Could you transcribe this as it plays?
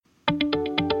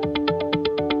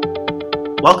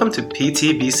Welcome to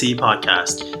PTBC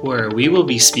Podcast, where we will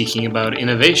be speaking about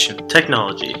innovation,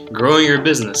 technology, growing your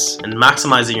business, and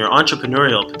maximizing your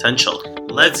entrepreneurial potential.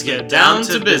 Let's get down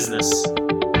to business.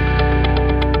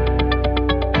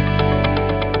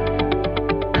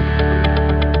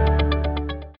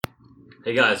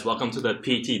 Hey guys, welcome to the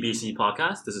PTBC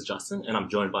Podcast. This is Justin, and I'm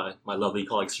joined by my lovely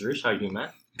colleague Suresh. How are you doing, man?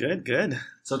 Good.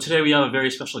 So today we have a very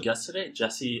special guest today,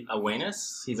 Jesse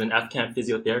Awenus. He's an FCAM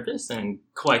physiotherapist and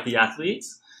quite the athlete.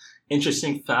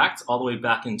 Interesting fact, all the way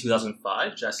back in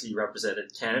 2005, Jesse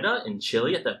represented Canada in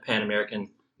Chile at the Pan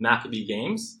American Maccabee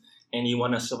Games, and he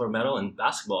won a silver medal in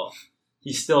basketball.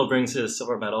 He still brings his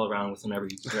silver medal around with him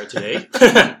everywhere today.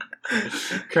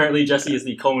 Currently, Jesse is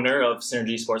the co-owner of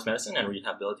Synergy Sports Medicine and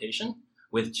Rehabilitation,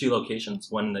 with 2 locations,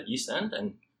 one in the East End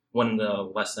and one in the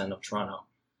West End of Toronto.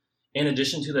 In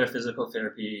addition to their physical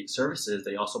therapy services,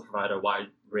 they also provide a wide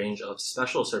range of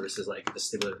special services like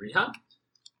vestibular rehab,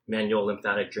 manual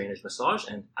lymphatic drainage massage,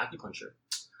 and acupuncture.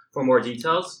 For more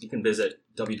details, you can visit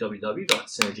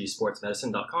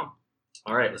www.synergysportsmedicine.com.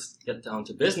 All right, let's get down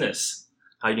to business.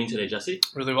 How are you doing today, Jesse?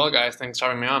 Really well, guys. Thanks for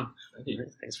having me on. Thank you.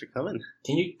 Thanks for coming.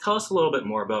 Can you tell us a little bit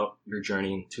more about your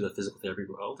journey into the physical therapy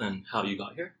world and how you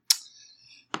got here?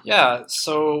 Yeah,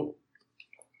 so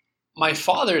my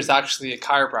father is actually a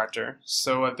chiropractor,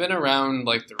 so I've been around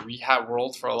like the rehab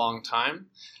world for a long time,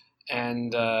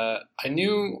 and I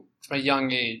knew from a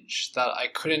young age that I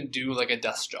couldn't do like a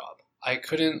desk job. I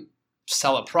couldn't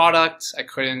sell a product. I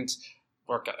couldn't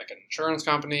work at like an insurance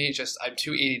company. I'm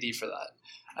too ADD for that.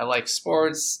 I like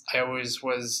sports. I always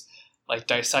was like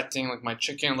dissecting like my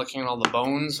chicken, looking at all the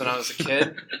bones when I was a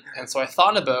kid, and so I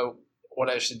thought about what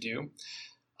I should do.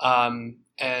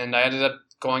 And I ended up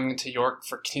going into York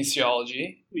for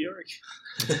kinesiology. York.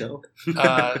 Let's go.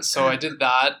 So I did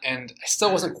that, and I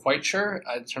still wasn't quite sure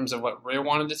in terms of what route I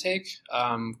wanted to take.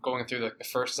 Going through like the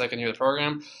first, second year of the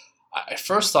program, I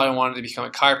first thought I wanted to become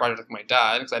a chiropractor like my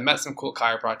dad, because I met some cool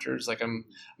chiropractors. Like I'm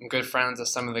good friends with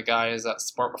some of the guys at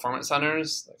sport performance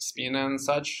centers, like Spina and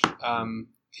such.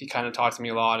 He kind of talked to me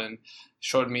a lot and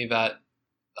showed me that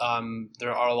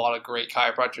there are a lot of great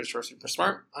chiropractors who are super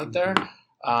smart out there.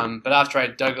 But after I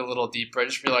dug a little deeper, I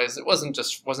just realized it wasn't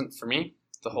for me,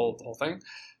 the whole thing.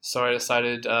 So I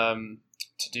decided to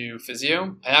do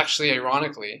physio. I actually,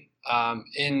 ironically,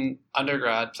 in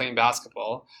undergrad playing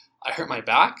basketball, I hurt my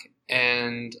back,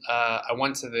 and I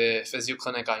went to the physio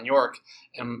clinic on York.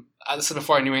 And this is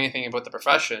before I knew anything about the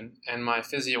profession, and my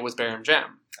physio was Barham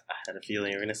Jam. I had a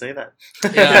feeling you were going to say that.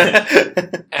 Yeah.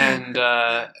 And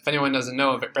if anyone doesn't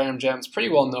know, Barham Jam's pretty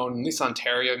well known, at least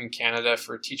Ontario and Canada,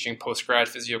 for teaching post-grad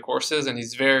physio courses. And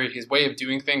his way of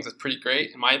doing things is pretty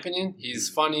great, in my opinion. He's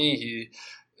funny. He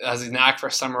has a knack for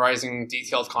summarizing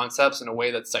detailed concepts in a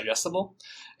way that's digestible.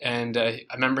 And I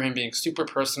remember him being super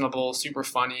personable, super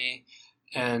funny,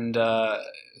 and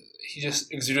he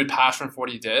just exuded passion for what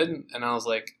he did. And I was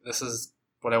like, this is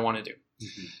what I want to do.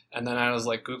 Mm-hmm. And then I was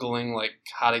like Googling like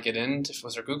how to get into,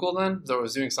 was there Google then? So I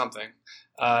was doing something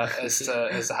as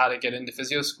to how to get into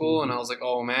physio school. And I was like,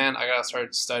 oh man, I got to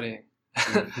start studying.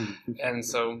 And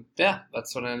so, yeah,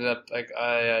 that's what I ended up, like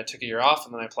I took a year off,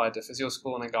 and then I applied to physio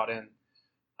school and I got in.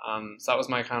 So that was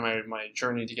my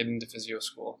journey to get into physio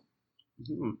school.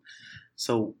 Mm-hmm.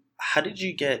 So how did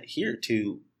you get here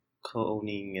to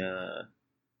co-owning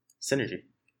Synergy?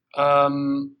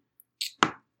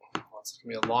 It's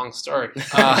going to be a long story.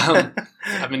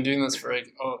 I've been doing this for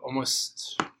like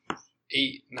almost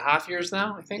 8.5 years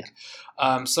now, I think.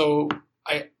 Yeah. So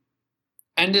I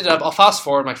ended up, I'll fast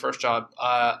forward my first job.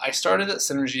 I started at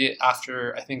Synergy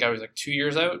after I think I was like 2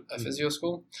 years out of physio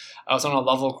school. I was on a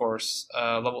level 2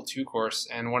 course,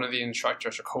 and one of the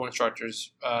instructors or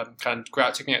co-instructors kind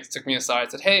of took me aside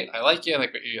and said, hey, I like you. I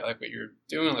like what you're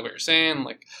doing. I like what you're saying.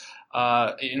 Like,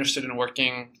 are you interested in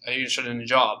working? Are you interested in a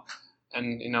job?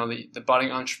 And, you know, the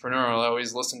budding entrepreneur, I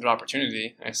always listen to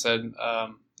opportunity. I said,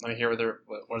 let me hear what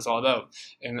it's all about.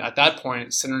 And at that point,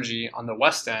 Synergy on the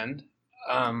West End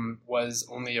was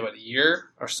only about a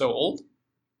year or so old,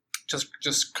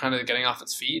 just kind of getting off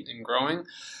its feet and growing.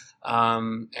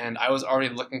 And I was already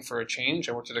looking for a change.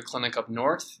 I worked at a clinic up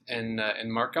north in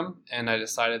Markham, and I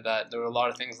decided that there were a lot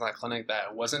of things in that clinic that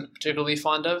I wasn't particularly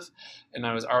fond of. And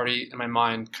I was already in my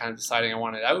mind kind of deciding I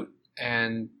wanted out.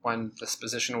 And when this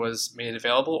position was made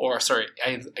available, I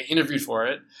interviewed for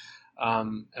it,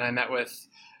 and I met with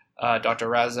Dr.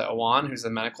 Raza Awan, who's the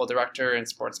medical director and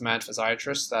sports med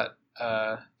physiatrist that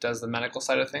does the medical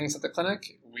side of things at the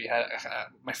clinic. We had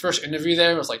my first interview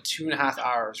there was like 2.5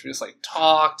 hours. We just like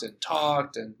talked, and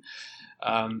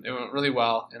It went really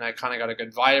well, and I kind of got a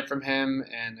good vibe from him,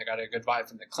 and I got a good vibe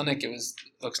from the clinic. It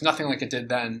looks nothing like it did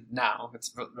then. Now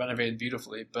it's renovated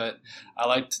beautifully, but I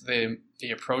liked the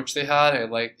approach they had. I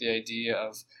liked the idea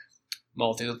of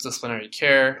multidisciplinary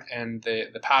care, and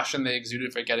the passion they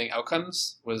exuded for getting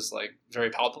outcomes was like very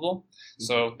palpable.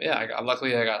 So yeah,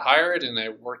 luckily I got hired, and I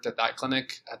worked at that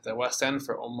clinic at the West End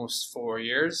for almost 4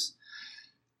 years.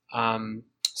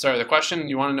 Sorry, the question,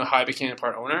 you want to know how I became a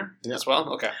part owner as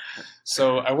well? Okay.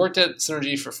 So I worked at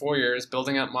Synergy for 4 years,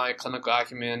 building up my clinical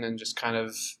acumen and just kind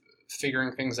of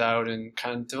figuring things out, and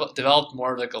kind of developed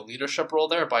more of like a leadership role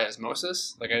there by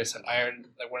osmosis. Like I said,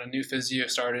 when a new physio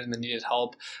started and they needed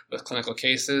help with clinical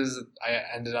cases, I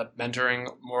ended up mentoring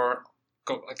more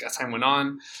as time went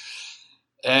on.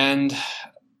 And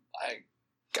I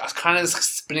was kind of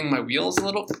spinning my wheels a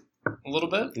little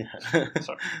bit. Yeah.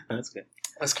 Sorry. That's good.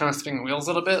 I was kind of spinning wheels a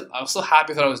little bit. I was still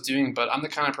happy with what I was doing, but I'm the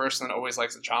kind of person that always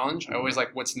likes a challenge. I always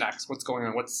like, what's next? What's going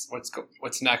on? What's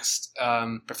next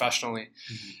professionally?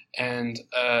 Mm-hmm. And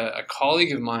a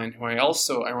colleague of mine, who I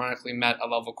also ironically met at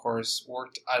level course,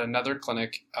 worked at another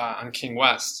clinic on King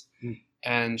West. Mm.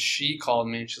 And she called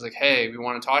me and she's like, hey, we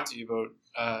want to talk to you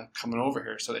about coming over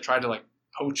here. So they tried to like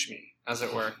poach me, as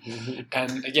it were. Mm-hmm.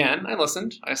 And again, I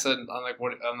listened. I said, I'm like,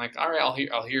 all right, I'll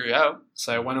hear you out.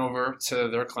 So I went over to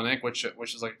their clinic, which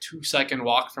is like 2-second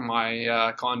walk from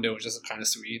my condo, which is kind of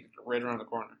sweet, right around the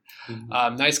corner.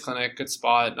 Mm-hmm. Nice clinic, good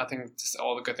spot.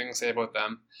 All the good things to say about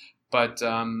them. But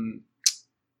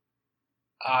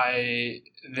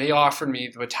they offered me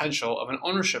the potential of an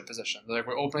ownership position. They're like,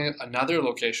 we're opening another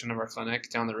location of our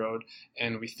clinic down the road,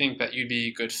 and we think that you'd be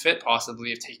a good fit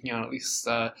possibly of taking on at least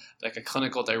like a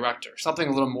clinical director, something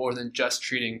a little more than just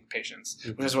treating patients,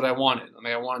 mm-hmm. which is what I wanted.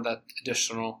 I wanted that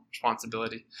additional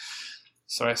responsibility.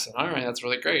 So I said, all right, that's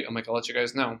really great. I'm like, I'll let you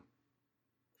guys know.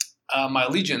 My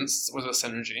allegiance was with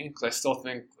Synergy, because I still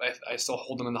think I still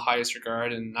hold them in the highest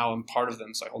regard, and now I'm part of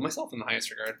them, so I hold myself in the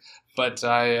highest regard. But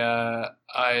I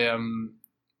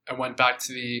went back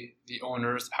to the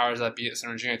owners, the powers that be at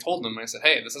Synergy, and I told them, I said,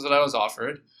 hey, this is what I was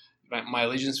offered. My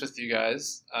allegiance with you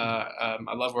guys. I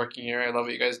love working here. I love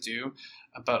what you guys do,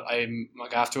 but I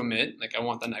have to admit, like, I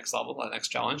want the next level, that next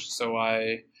challenge. So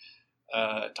I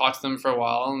talked to them for a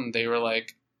while, and they were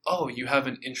like, oh, you have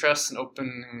an interest in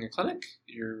opening a clinic?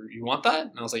 You want that?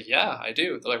 And I was like, yeah, I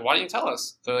do. They're like, why don't you tell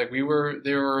us? They're like, they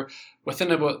were within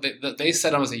about, they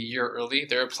said I was a year early.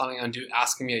 They were planning on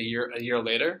asking me a year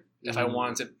later if I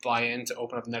wanted to buy in to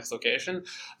open up the next location.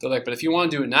 They're like, but if you want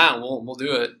to do it now, we'll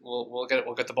do it. We'll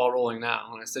get the ball rolling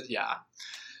now. And I said, yeah.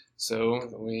 So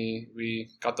we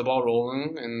got the ball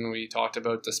rolling, and we talked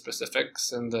about the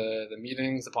specifics and the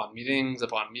meetings upon meetings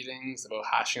upon meetings about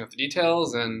hashing out the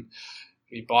details, and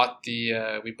we bought the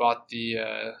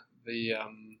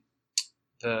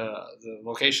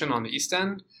location on the East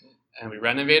End, and we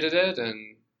renovated it,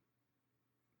 and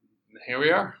here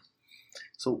we are.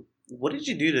 So, what did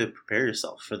you do to prepare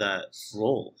yourself for that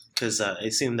role? Because I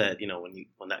assume that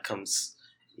when that comes,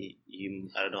 you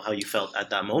I don't know how you felt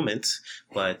at that moment,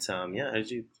 but how did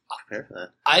you prepare for that?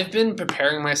 I've been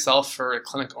preparing myself for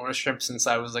clinic ownership since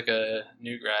I was like a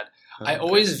new grad. I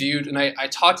always viewed, and I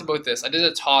talked about this. I did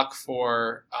a talk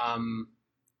for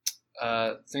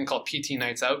a thing called PT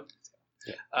Nights Out.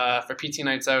 Yeah. For PT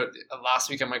Nights Out last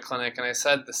week at my clinic, and I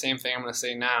said the same thing I'm going to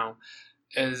say now,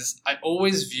 is I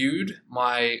always viewed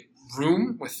my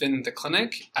room within the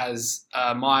clinic as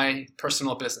my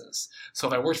personal business. So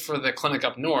if I worked for the clinic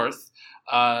up north,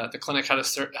 the clinic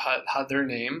had their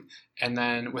name, and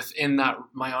then within that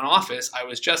my own office, I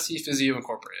was Jesse Physio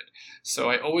Incorporated.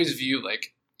 So I always viewed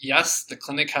like, yes, the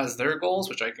clinic has their goals,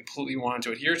 which I completely wanted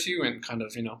to adhere to and kind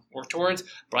of, work towards.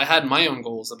 But I had my own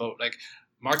goals about like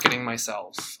marketing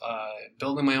myself,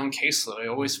 building my own caseload. I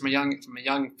always, from a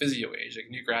young physio age, like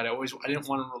new grad, I didn't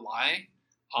want to rely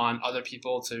on other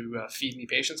people to feed me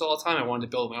patients all the time. I wanted to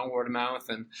build my own word of mouth,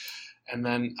 and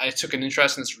then I took an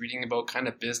interest in reading about kind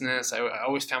of business. I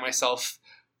always found myself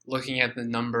looking at the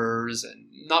numbers, and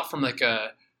not from like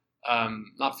a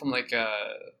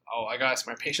I gotta ask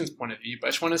my patient's point of view, but I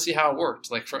just wanted to see how it worked.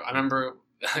 Like I remember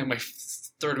my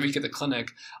third week at the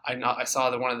clinic, I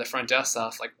saw one of the front desk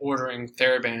staff like ordering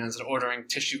TheraBands and ordering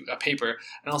tissue paper,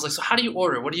 and I was like, so how do you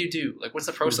order? What do you do? Like, what's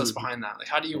the process behind that? Like,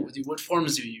 how do you what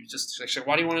forms do you use? Just like,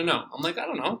 why do you want to know? I'm like, I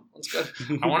don't know. That's good.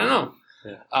 I want to know.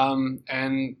 Yeah.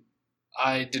 And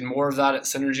I did more of that at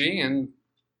Synergy, and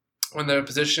when the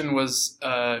position was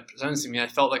presented to me, I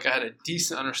felt like I had a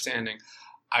decent understanding.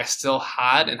 I still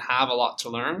had and have a lot to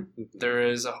learn. There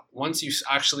is once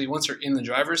you're in the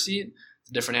driver's seat, it's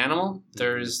a different animal.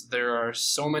 There are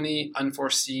so many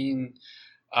unforeseen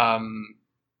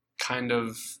kind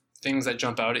of things that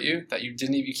jump out at you that you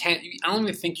didn't even, I don't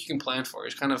even think you can plan for. You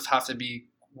just kind of have to be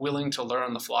willing to learn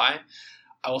on the fly.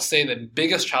 I will say the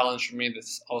biggest challenge for me,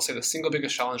 the single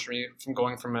biggest challenge for me from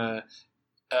going from a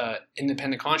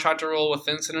independent contractor role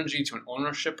within Synergy to an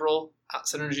ownership role at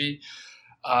Synergy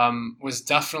was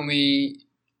definitely,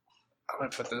 how do I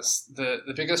put this?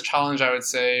 The biggest challenge I would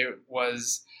say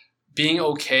was being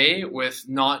okay with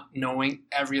not knowing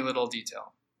every little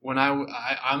detail. When I'm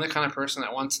the kind of person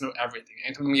that wants to know everything.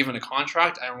 Anytime I'm given a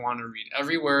contract, I want to read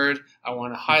every word. I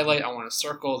want to highlight. I want to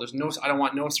circle. I don't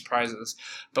want no surprises.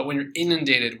 But when you're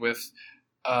inundated with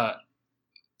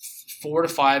 4 to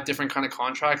 5 different kind of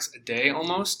contracts a day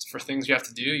almost for things you have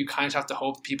to do, you kind of have to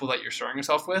hope people that you're surrounding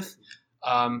yourself with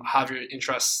have your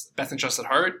best interests at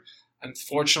heart.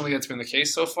 Unfortunately, that's been the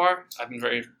case so far. I've been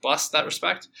very blessed in that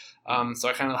respect. So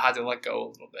I kind of had to let go a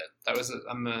little bit.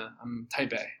 I'm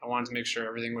type A. I wanted to make sure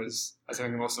everything was, as I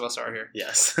think most of us are here.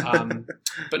 Yes.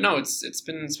 But no, it's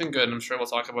been good. And I'm sure we'll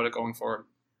talk about it going forward.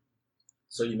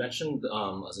 So you mentioned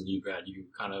as a new grad, you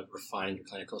kind of refined your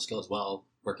clinical skills while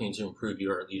working to improve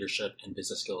your leadership and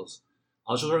business skills.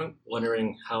 I was just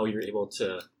wondering how you're able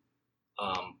to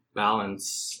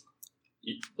balance,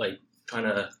 like, trying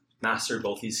to master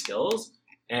both these skills,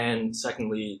 and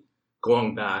secondly,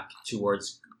 going back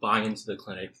towards buying into the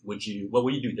clinic, what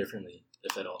would you do differently,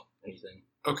 if at all, anything?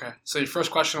 Okay, so your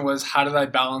first question was, how did I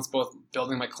balance both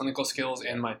building my clinical skills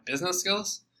and my business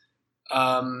skills?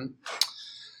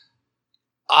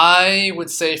 I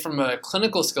would say from a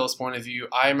clinical skills point of view,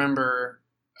 I remember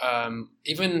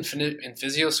even in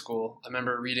physio school, I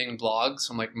remember reading blogs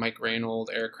from like Mike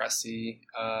Reynold, Eric Cressy,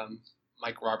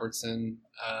 Mike Robertson,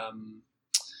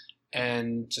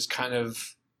 and just kind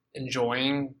of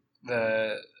enjoying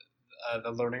the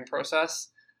learning process.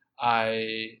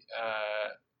 I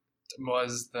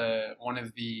was one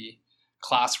of the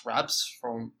class reps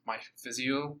from my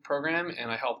physio program, and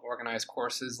I helped organize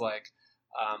courses like.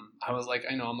 I was like,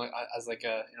 as like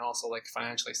a, also like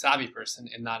financially savvy person,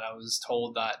 in that I was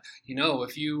told that,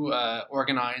 if you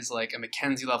organize like a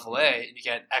Mackenzie level A and you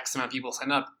get X amount of people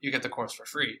sign up, you get the course for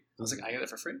free. I was like, I get it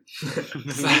for free.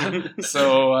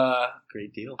 So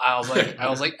great deal. I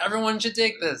was like, everyone should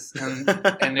take this,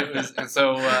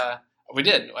 so we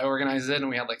did. I organized it, and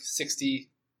we had like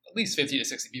at least 50 to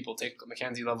 60 people take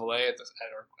Mackenzie level A at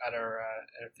our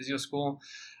physio school.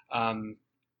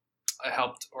 I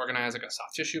helped organize like a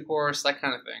soft tissue course, that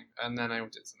kind of thing. And then I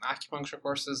did some acupuncture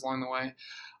courses along the way.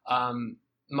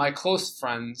 My close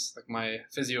friends, like my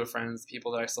physio friends,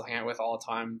 people that I still hang out with all the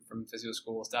time from physio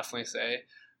schools, definitely say,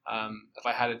 if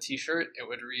I had a t-shirt, it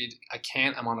would read, "I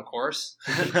can't, I'm on a course."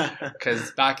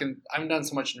 Because I haven't done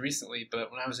so much recently, but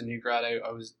when I was a new grad,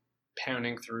 I was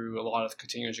pounding through a lot of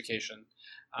continuing education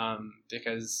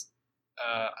because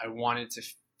I wanted to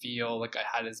feel like I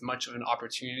had as much of an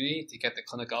opportunity to get the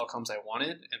clinical outcomes I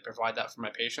wanted and provide that for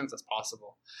my patients as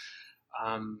possible.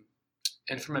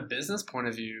 And from a business point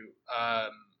of view,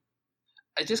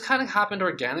 it just kind of happened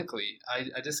organically.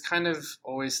 I just kind of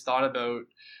always thought about,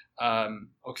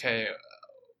 okay,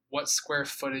 what square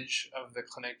footage of the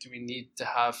clinic do we need to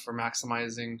have for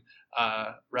maximizing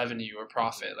revenue or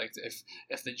profit? Like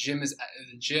if the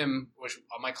gym, which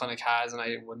my clinic has, and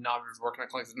I would not work in a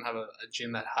clinic that didn't have a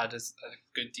gym that had a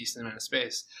good, decent amount of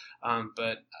space.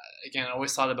 But again, I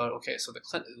always thought about, okay, so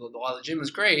while the gym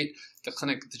is great,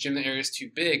 the gym area is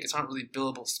too big. It's not really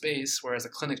billable space, whereas a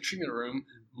clinic treatment room,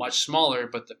 much smaller,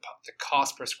 but the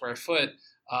cost per square foot,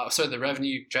 the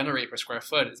revenue you generate per square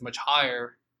foot is much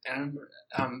higher. And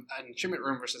treatment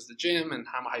room versus the gym, and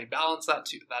how you balance that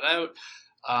out.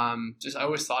 I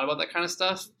always thought about that kind of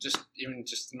stuff, even in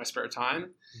my spare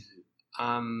time.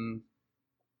 And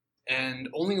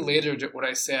only later would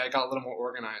I say I got a little more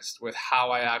organized with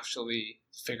how I actually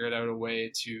figured out a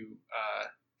way to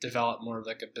develop more of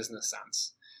like a business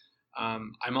sense.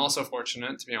 I'm also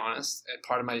fortunate, to be honest, at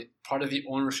part of the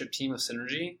ownership team of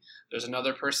Synergy. There's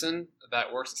another person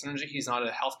that works at Synergy. He's not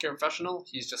a healthcare professional.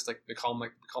 He's just like we call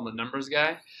him a numbers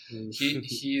guy.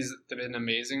 He's been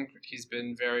amazing. He's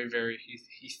been very, very.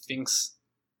 He thinks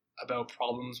about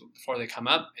problems before they come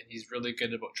up, and he's really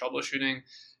good about troubleshooting.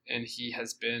 And he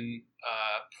has been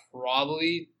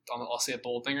probably, I'll say a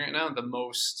bold thing right now, the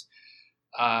most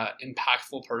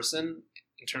impactful person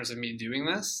in terms of me doing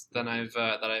this that I've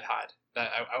had. That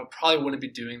I probably wouldn't be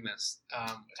doing this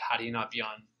had he not be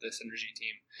on the Synergy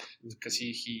team, because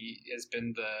he has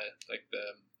been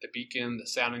the beacon, the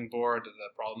sounding board, the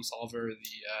problem solver. If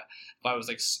I was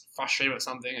like frustrated with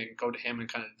something, I could go to him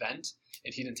and kind of vent,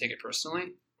 and he didn't take it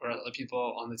personally, where other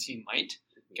people on the team might.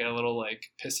 get a little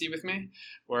like pissy with me,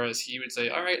 whereas he would say,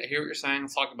 "All right, I hear what you're saying.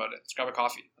 Let's talk about it. Let's grab a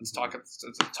coffee. Let's talk it.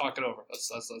 Let's talk it over.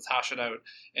 Let's hash it out."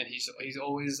 And he's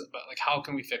always about like, how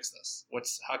can we fix this?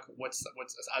 What's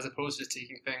as opposed to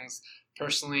taking things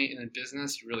personally in a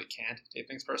business, you really can't take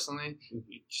things personally.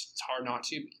 It's hard not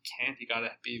to, but you can't. You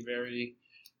gotta be very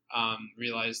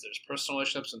realize there's personal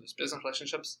relationships and there's business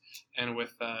relationships. And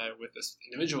with this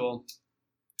individual,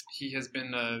 he has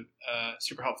been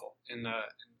super helpful in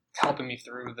helping me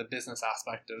through the business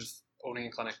aspect of owning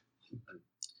a clinic.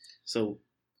 So,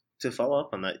 to follow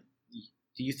up on that,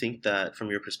 do you think that, from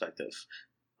your perspective,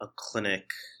 a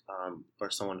clinic or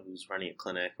someone who's running a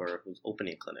clinic or who's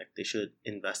opening a clinic, they should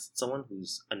invest in someone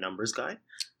who's a numbers guy?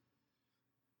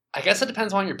 I guess it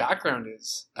depends on what your background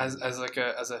is. As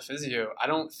a physio, I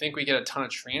don't think we get a ton of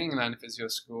training in that in physio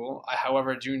school. I,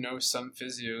 however, do know some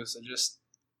physios that just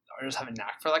have a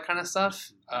knack for that kind of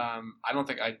stuff. I don't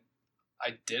think I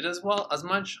did as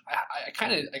much. I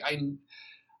kind of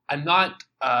I'm not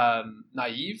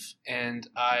naive, and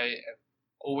I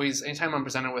always, anytime I'm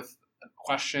presented with a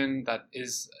question that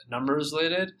is numbers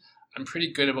related, I'm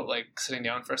pretty good about like sitting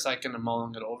down for a second and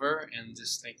mulling it over and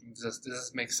just thinking, does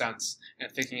this make sense? And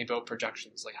thinking about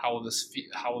projections, like how will this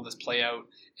play out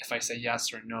if I say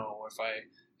yes or no, or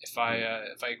if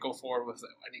I go forward with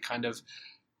any kind of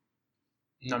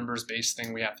numbers based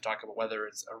thing we have to talk about, whether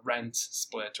it's a rent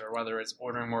split or whether it's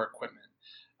ordering more equipment.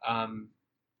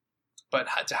 But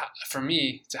for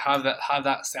me to have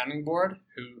that sounding board,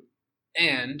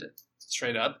 and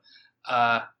straight up,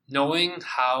 knowing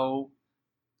how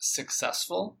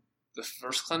successful the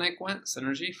first clinic went,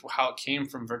 Synergy, for how it came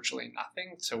from virtually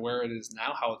nothing to where it is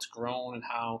now, how it's grown, and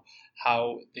how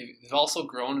they've also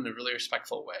grown in a really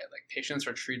respectful way. Like, patients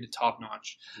are treated top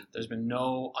notch. There's been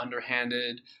no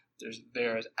underhanded.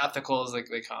 They're as ethical as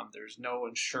they come. There's no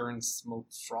insurance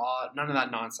fraud, none of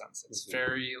that nonsense. It's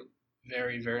very,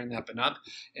 very, very on the up and up.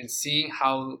 And seeing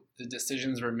how the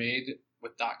decisions were made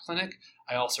with that clinic,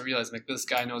 I also realized, like, this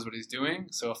guy knows what he's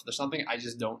doing. So if there's something I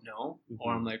just don't know,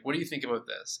 or I'm like, what do you think about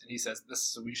this? And he says, this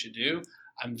is what we should do.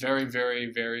 I'm very,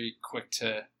 very, very quick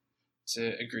to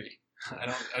agree.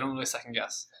 I don't really second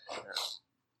guess.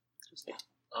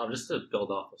 Just to build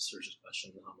off of Serge's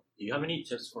question, do you have any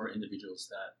tips for individuals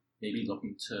that may be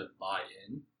looking to buy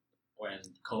in when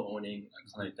co-owning a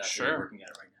clinic that you're working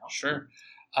at right now? Sure.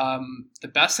 The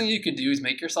best thing you could do is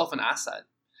make yourself an asset.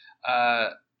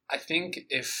 I think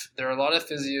if there are a lot of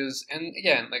physios, and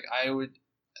again,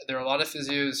 there are a lot of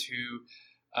physios who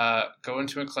go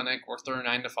into a clinic, work their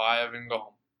 9 to 5, and go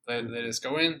home. They just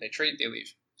go in, they treat, they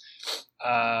leave.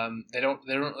 They don't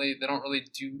really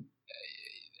do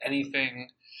anything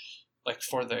like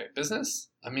for the business.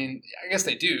 I mean, I guess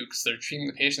they do because they're treating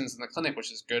the patients in the clinic,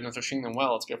 which is good. And if they're treating them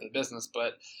well, it's good for the business.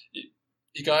 But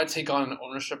you got to take on an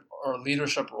ownership or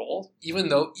leadership role, even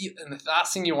though, and the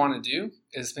last thing you want to do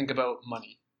is think about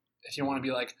money. If you want to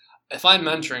be like, if I'm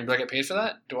mentoring, do I get paid for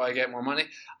that? Do I get more money?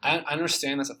 I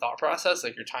understand that's a thought process.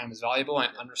 Like, your time is valuable. I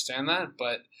understand that.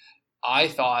 But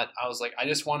I was like, I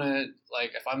just want to,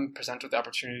 like, if I'm presented with the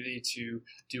opportunity to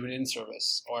do an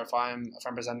in-service, or if I'm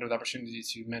presented with the opportunity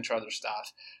to mentor other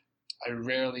staff, I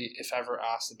rarely, if ever,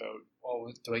 asked about,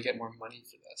 oh, do I get more money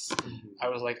for this? I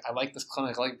was like, I like this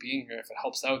clinic. I like being here. If it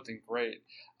helps out, then great.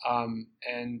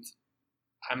 And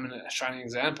I'm a shining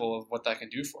example of what that can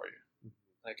do for you.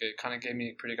 Like, it kind of gave me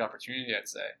a pretty good opportunity, I'd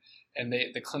say. And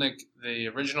the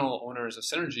original owners of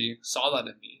Synergy saw that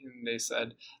in me, and they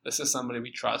said, this is somebody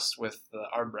we trust with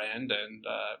our brand, and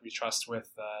we trust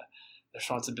with the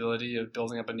responsibility of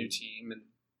building up a new team, and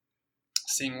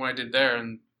seeing what I did there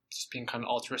and just being kind of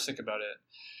altruistic about it.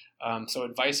 So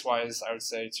advice-wise, I would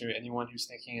say to anyone who's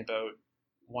thinking about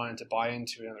wanting to buy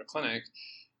into another clinic,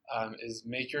 is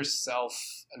make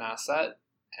yourself an asset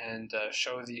and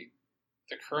show the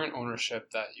current ownership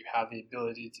that you have the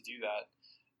ability to do that.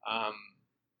 I'll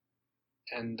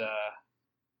kind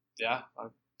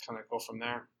of go from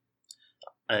there.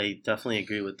 I definitely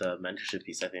agree with the mentorship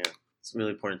piece. I think it's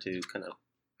really important to kind of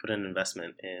put an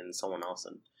investment in someone else,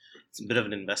 and it's a bit of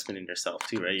an investment in yourself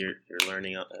too, right? You're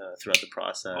learning throughout the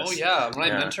process. Oh yeah,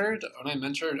 when I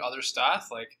mentored other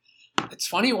staff, like, it's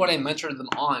funny what I mentored them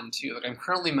on too. Like, I'm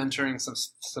currently mentoring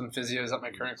some physios at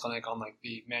my current clinic on like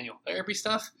the manual therapy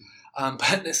stuff.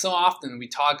 But so often we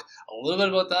talk a little bit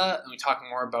about that, and we talk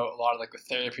more about a lot of like the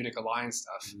therapeutic alliance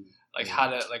stuff, like how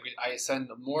to I spend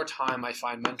more time, I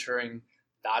find, mentoring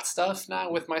that stuff now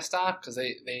with my staff, because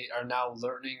they are now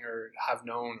learning or have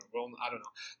known, or I don't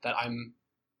know, that I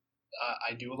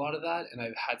do a lot of that, and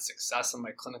I've had success in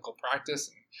my clinical practice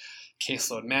and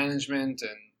caseload management,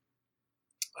 and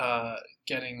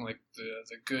getting like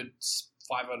the good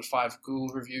 5 out of 5 Google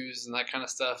reviews and that kind of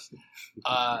stuff.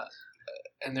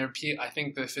 And I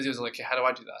think the physios are like, hey, how do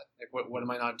I do that? Like, what am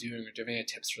I not doing? Or do you have any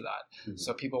tips for that?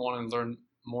 So people want to learn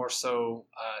more so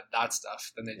that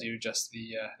stuff than they do just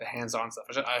the hands-on stuff,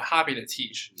 which I'm happy to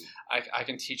teach. I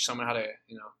can teach someone how to,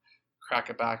 crack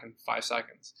it back in 5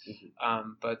 seconds.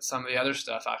 But some of the other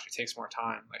stuff actually takes more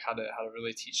time, like how to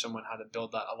really teach someone how to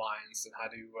build that alliance and how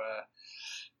to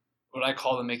what I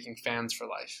call making fans for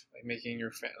life, like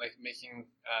making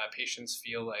patients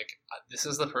feel like this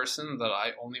is the person that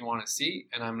I only want to see,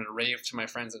 and I'm going to rave to my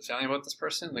friends and family about this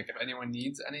person. Like if anyone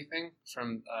needs anything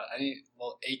from any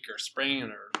little ache or sprain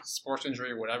or sports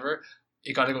injury or whatever,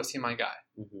 you got to go see my guy.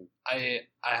 I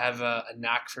have a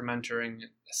knack for mentoring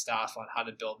staff on how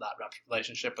to build that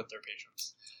relationship with their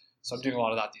patients. So I'm doing a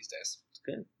lot of that these days.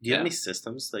 Good. Do you have any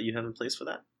systems that you have in place for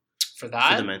that? For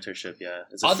that? For the mentorship, yeah.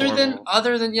 Other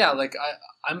than like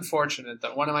I'm fortunate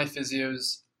that one of my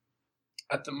physios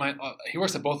at he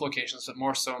works at both locations, but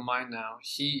more so mine now.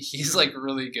 He's like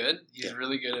really good. He's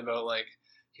really good about like,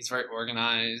 he's very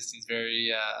organized. He's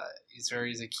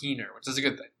a keener, which is a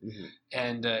good thing.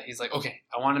 And he's like, okay,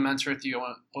 I want to mentor with you. I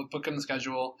want to book in the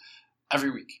schedule every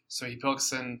week. So he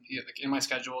books in my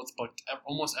schedule. It's booked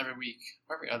almost every week,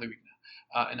 or every other week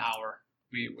now, an hour.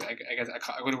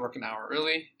 I go to work an hour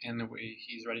early, and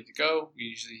he's ready to go.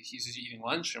 He's usually eating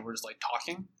lunch, and we're just like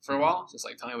talking for a while, just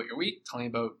like telling me about your week, telling me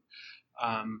about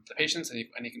the patients,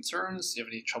 any concerns. Do you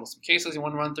have any troublesome cases you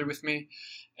want to run through with me?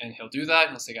 And he'll do that. And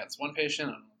he'll say, "Got this one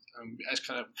patient," and I just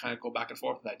kind of go back and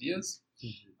forth with ideas.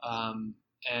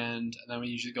 And then we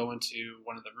usually go into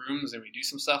one of the rooms and we do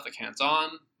some stuff like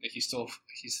hands-on. Like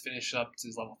he's finished up to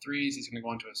his level 3s. He's going to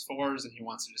go into his 4s, and he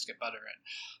wants to just get better at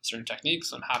certain techniques.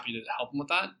 So I'm happy to help him with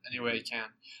that any way I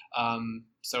can.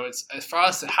 So it's, for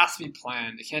us, it has to be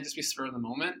planned. It can't just be spur of the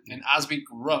moment. And as we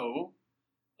grow,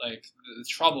 like the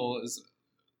trouble is,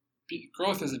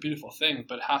 growth is a beautiful thing,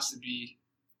 but it has to be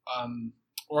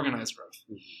organized growth.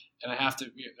 And there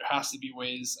has to be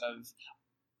ways of,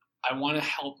 I want to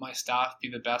help my staff be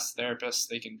the best therapists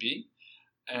they can be,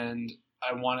 and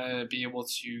I want to be able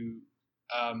to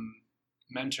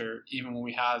mentor even when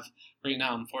we have, right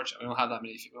now, unfortunately, we don't have that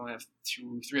many. We only have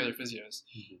 2-3 other physios,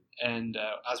 and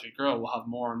as we grow, we'll have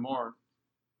more and more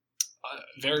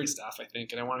varied staff, I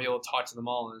think, and I want to be able to talk to them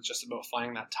all, and it's just about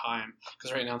finding that time,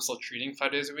 because right now I'm still treating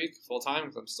 5 days a week full time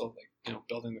because I'm still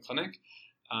building the clinic.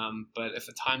 But if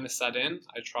the time is set in,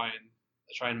 I try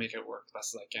and make it work the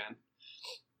best as I can.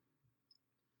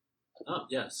 Oh,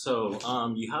 yeah. So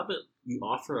you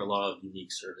offer a lot of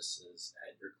unique services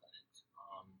at your clinic.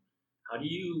 How do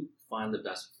you find the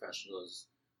best professionals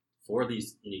for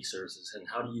these unique services, and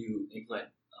how do you implement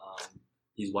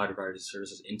these wide variety of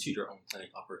services into your own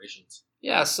clinic operations?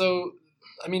 Yeah, so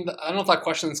I mean, I don't know if that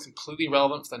question is completely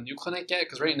relevant for the new clinic yet,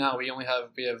 because right now we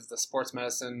have the sports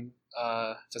medicine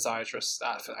physiatrist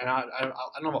staff, and I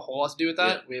don't have a whole lot to do with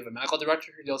that. We have a medical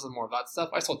director who deals with more of that stuff.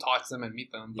 I still talk to them and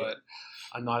meet them, but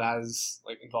I'm not as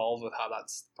involved with how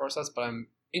that's the process. But I'm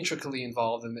intricately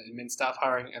involved in the admin staff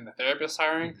hiring and the therapist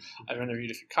hiring. I've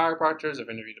interviewed a few chiropractors. I've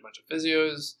interviewed a bunch of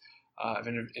physios. I've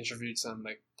interviewed some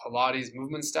Pilates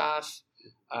movement staff.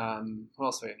 Who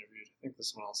else have I interviewed? I think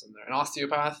there's someone else in there. An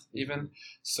osteopath, even.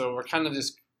 So we're kind of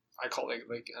just, I call it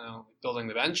building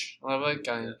the bench a little bit,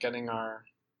 getting our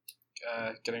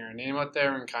name out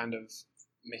there, and kind of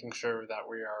making sure that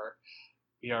we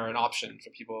are an option for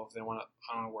people if they want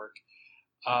to work.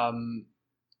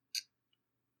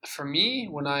 For me,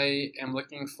 when I am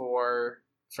looking for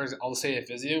example, I'll say a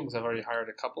physio because I've already hired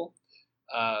a couple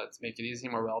to make it easy,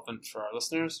 more relevant for our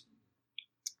listeners.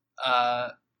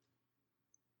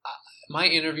 My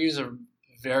interviews are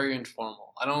very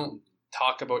informal. I don't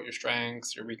talk about your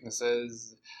strengths, your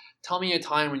weaknesses. Tell me a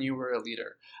time when you were a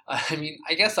leader. I mean,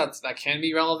 I guess that can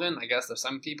be relevant. I guess there's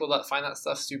some people that find that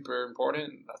stuff super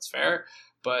important. That's fair.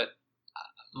 But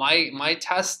my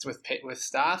test with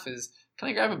staff is, can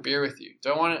I grab a beer with you?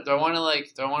 Do I want to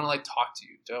talk to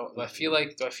you? Do I feel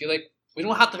like we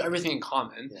don't have to have everything in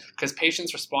common, because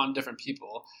patients respond to different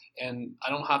people, and I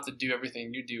don't have to do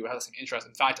everything you do. I have the same interest.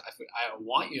 In fact, I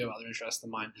want you to have other interests than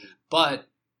mine. But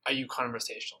are you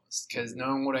conversationalist? Because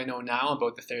knowing what I know now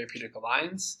about the Therapeutic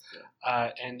Alliance,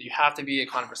 and you have to be a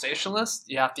conversationalist.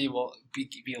 You have to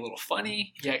be a little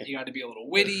funny. You got to be a little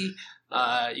witty.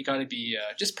 You got to be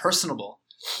just personable.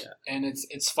 And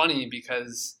it's funny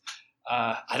because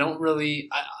I don't really.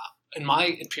 In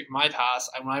my past,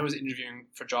 when I was interviewing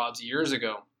for jobs years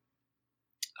ago,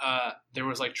 there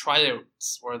was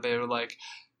tryouts where they were like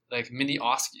mini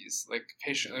OSCEs,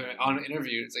 patient on an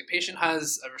interview. It's patient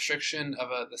has a restriction of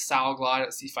the Sal glide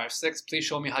at C5-6. Please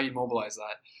show me how you mobilize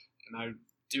that, and I would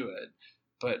do it.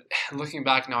 But looking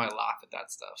back now, I laugh at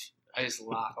that stuff. I just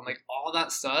laugh. I'm like, all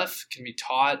that stuff can be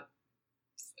taught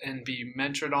and be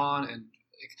mentored on, and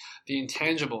like, the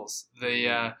intangibles,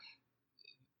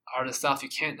 are the stuff you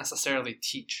can't necessarily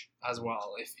teach as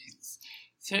well. If it's,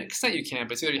 to an extent you can,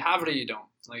 but it's either you have it or you don't.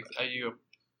 Like, are you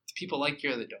people like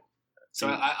you or they don't? So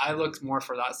I look more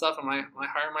for that stuff when I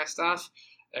hire my staff.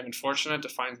 I've been fortunate to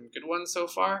find some good ones so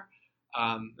far,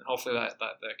 and hopefully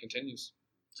that continues.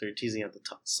 So you're teasing out the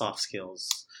soft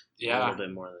skills a Yeah, little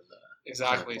bit more than the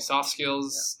exactly. clinical. Soft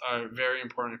skills are very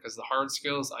important because the hard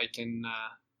skills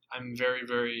I'm very,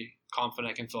 very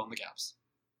confident I can fill in the gaps.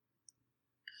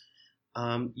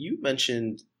 You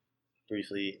mentioned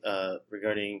briefly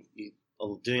regarding you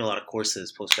doing a lot of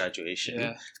courses post graduation.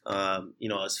 Yeah.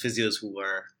 As physios who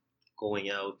are going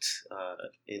out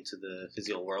into the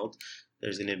physio world,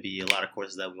 there's going to be a lot of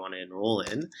courses that we want to enroll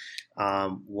in.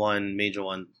 One major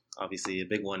one, obviously a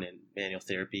big one in manual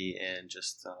therapy and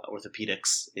just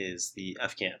orthopedics, is the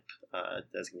FCAMP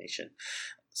designation.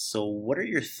 So what are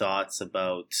your thoughts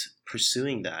about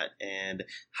pursuing that, and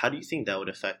how do you think that would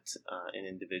affect an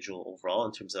individual overall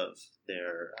in terms of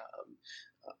their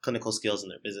clinical skills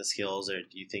and their business skills? Or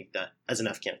do you think that as an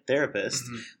FCAMP therapist,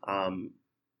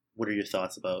 what are your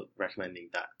thoughts about recommending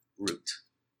that route?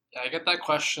 Yeah, I get that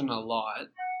question a lot.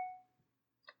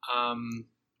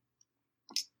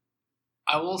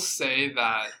 I will say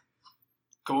that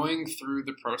going through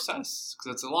the process,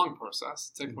 because it's a long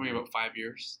process, it took me about 5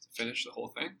 years to finish the whole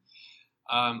thing.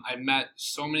 I met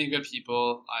so many good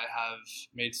people. I have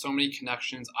made so many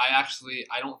connections. I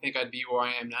don't think I'd be where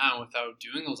I am now without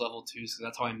doing those level 2s, because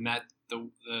that's how I met the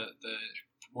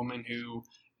woman who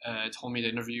told me to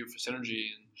interview for Synergy,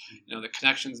 and the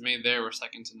connections made there were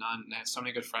second to none. And I had so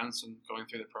many good friends from going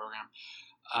through the program.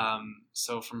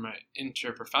 So from an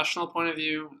interprofessional point of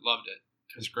view, loved it.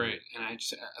 It was great, and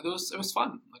it was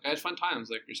fun. Like, I had fun times.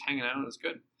 Like, just hanging out, it was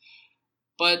good.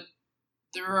 But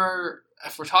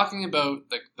if we're talking about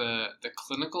like the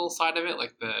clinical side of it,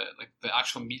 like the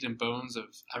actual meat and bones of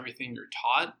everything you're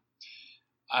taught,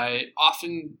 I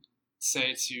often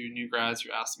say to new grads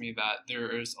who ask me that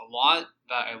there is a lot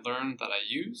that I learned that I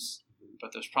use,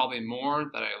 but there's probably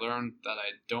more that I learned that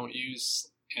I don't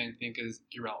use and think is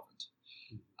irrelevant.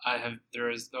 There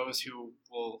is those who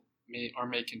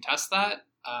may contest that.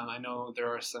 I know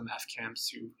there are some FCAMPs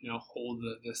who hold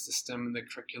the system and the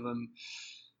curriculum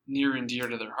near and dear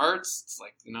to their hearts. It's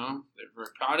like, they're very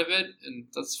proud of it, and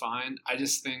that's fine. I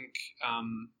just think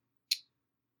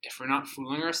if we're not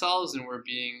fooling ourselves and we're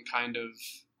being kind of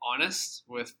honest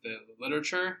with the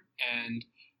literature and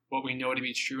what we know to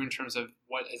be true in terms of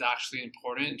what is actually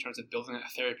important in terms of building a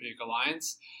therapeutic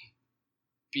alliance,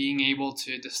 being able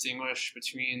to distinguish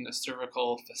between a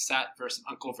cervical facet versus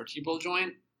an uncovertebral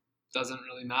joint doesn't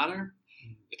really matter.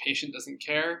 The patient doesn't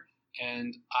care,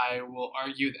 and I will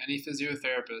argue with any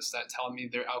physiotherapist that tell me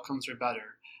their outcomes are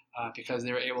better because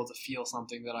they were able to feel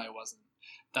something that I wasn't.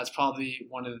 That's probably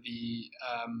one of the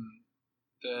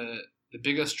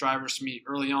biggest drivers for me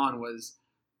early on was,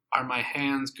 are my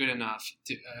hands good enough?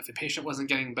 If the patient wasn't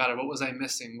getting better, what was I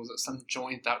missing? Was it some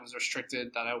joint that was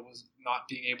restricted that I was not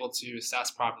being able to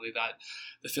assess properly that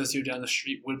the physio down the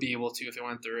street would be able to if they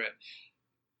went through it?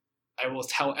 I will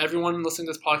tell everyone listening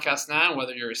to this podcast now,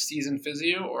 whether you're a seasoned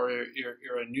physio or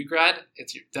you're a new grad,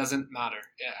 it doesn't matter.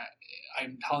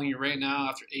 I'm telling you right now,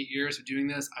 after 8 years of doing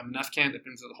this, I'm an FCAMP. I've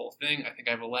been through the whole thing. I think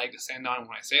I have a leg to stand on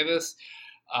when I say this.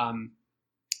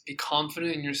 Be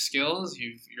confident in your skills.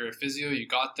 You're a physio. You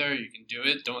got there. You can do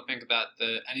it. Don't think that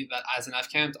as an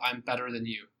FCAMP, I'm better than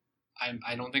you.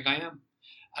 I don't think I am.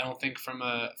 I don't think from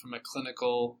a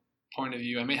clinical point of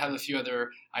view. I may have a few other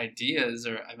ideas,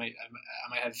 or I might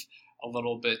have a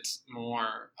little bit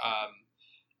more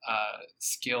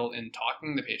skill in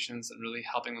talking to patients and really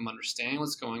helping them understand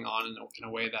what's going on in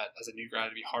a way that, as a new grad,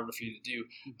 would be harder for you to do.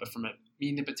 But from a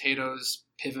meat and potatoes,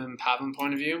 pivot pavum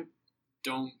point of view,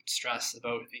 don't stress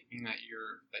about thinking that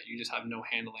you just have no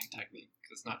handling technique,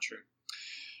 because it's not true.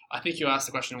 I think you asked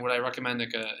the question, would I recommend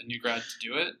like a new grad to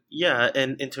do it? Yeah,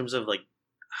 and in terms of like,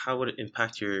 how would it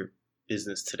impact your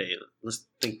business today? Let's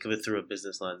think of it through a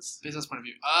business lens. Business point of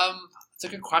view. It's a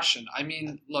good question. I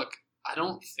mean, look, I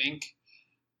know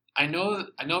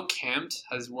Camped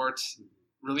has worked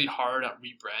really hard at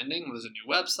rebranding. There's a new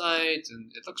website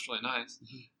and it looks really nice.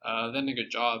 They did a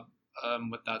good job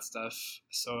with that stuff.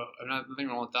 So I'm not nothing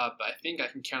wrong with that, but I think I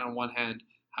can count on one hand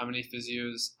how many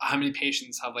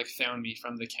patients have like found me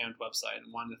from the Camped website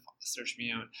and wanted to search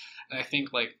me out. And I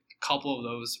think like a couple of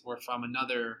those were from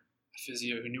another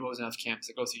physio who knew I was enough camp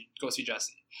to go see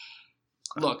Jesse.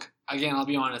 Look, again, I'll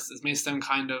be honest, this may sound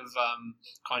kind of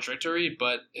contradictory,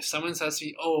 but if someone says to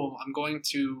me, oh, I'm going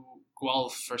to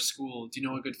Guelph for school. Do you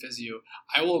know a good physio?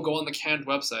 I will go on the Canada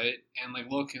website and like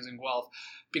look who's in Guelph,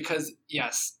 because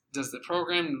yes, does the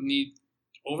program need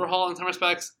overhaul in some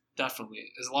respects?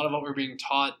 Definitely. Is a lot of what we're being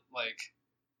taught like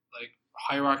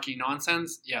hierarchy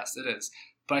nonsense? Yes, it is.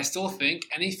 But I still think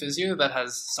any physio that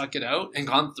has stuck it out and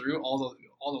gone through all the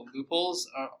loopholes,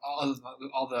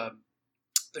 all the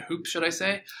hoops, should I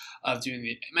say, of doing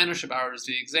the mentorship hours,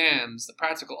 the exams, the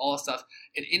practical, all the stuff,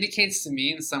 it indicates to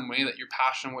me in some way that you're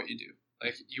passionate what you do.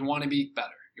 Like, you want to be better.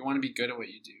 You want to be good at what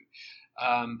you do.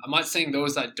 I'm not saying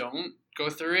those that don't go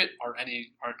through it are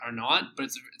not, but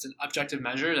it's an objective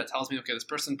measure that tells me, okay, this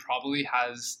person probably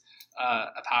has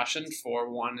a passion for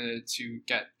wanting to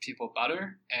get people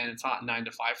better, and it's not 9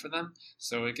 to 5 for them.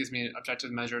 So it gives me an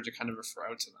objective measure to kind of refer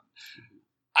out to them.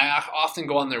 I often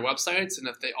go on their websites, and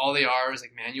if all they are is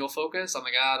like manual focus, I'm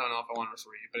like, I don't know if I want to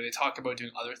refer you. But if they talk about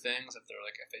doing other things, if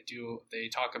they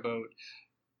talk about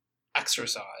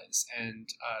exercise and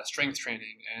strength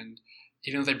training, and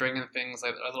even if they bring in things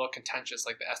like a little contentious,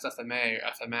 like the SFMA or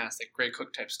FMS, like Grey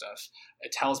Cook type stuff,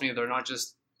 it tells me they're not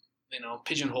just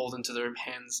pigeonholed into their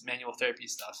hands manual therapy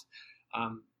stuff.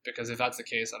 Because if that's the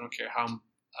case, I don't care how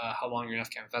long you're in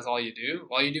FCAM. If that's all you do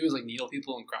is like needle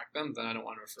people and crack them, then I don't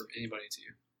want to refer anybody to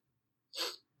you.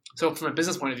 So from a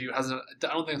business point of view, I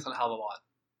don't think it's gonna help a lot.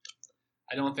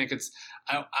 I don't think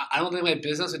my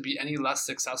business would be any less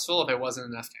successful if I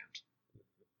wasn't in FCAM.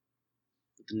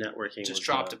 The networking just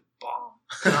dropped a bomb.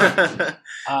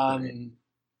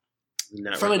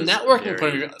 From a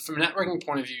networking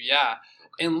point of view, yeah.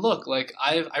 And look, like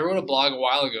I wrote a blog a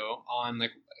while ago on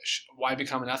like why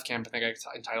become an FCAM. I think I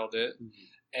entitled it,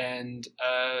 and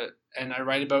I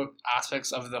write about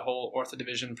aspects of the whole ortho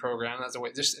division program as a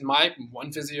way. Just in my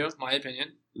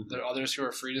opinion, there are others who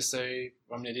are free to say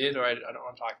I'm an idiot or I don't know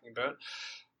what I'm talking about,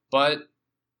 but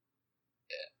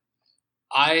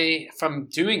from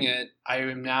doing it, I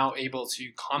am now able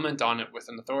to comment on it with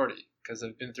an authority because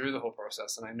I've been through the whole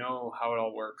process and I know how it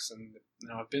all works, and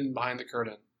I've been behind the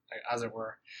curtain, as it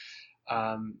were.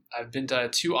 I've been to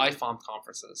 2 IFOM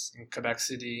conferences in Quebec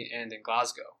City and in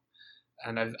Glasgow,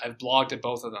 and I've blogged at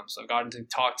both of them. So I've gotten to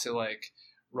talk to like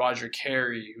Roger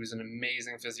Carey, who's an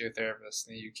amazing physiotherapist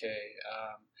in the UK.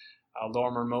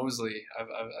 Lorimer Mosley,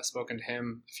 I've spoken to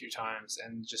him a few times,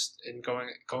 and just in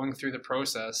going through the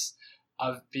process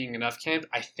of being an FCAMP,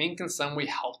 I think in some way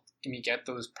helped me get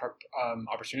those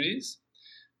opportunities.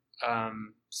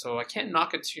 So I can't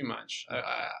knock it too much.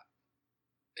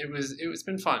 It's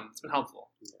been fun. It's been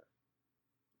helpful. Yeah.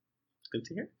 Good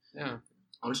to hear. Yeah.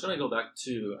 I'm just going to go back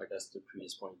to, I guess, the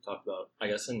previous point you talked about. I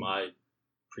guess in my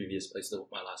previous place,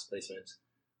 my last placement,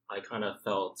 I kind of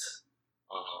felt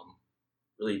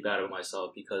really bad about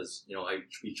myself because, I'd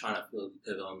be trying to feel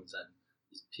the pivotums and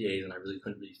these PAs, and I really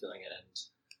couldn't be feeling it. And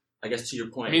I guess to your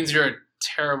point... It means you're a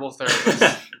terrible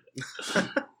therapist.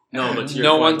 No, but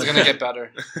no one's going to get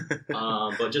better.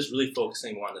 But just really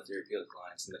focusing more on the therapeutic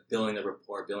lines and building the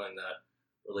rapport, building that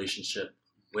relationship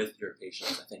with your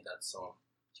patients. I think that's so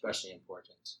especially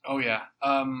important. Oh, yeah.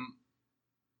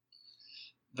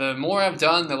 The more I've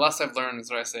done, the less I've learned,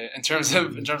 is what I say. In terms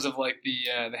of like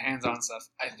the hands-on stuff.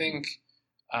 I think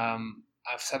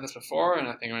I've said this before, and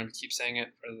I think I'm going to keep saying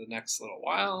it for the next little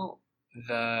while.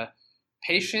 The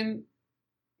patients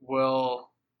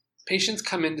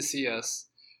come in to see us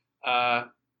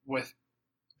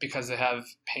because they have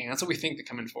pain. That's what we think they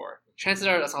come in for. Chances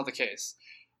are that's not the case.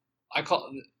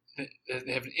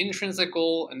 They have an intrinsic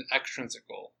goal and an extrinsic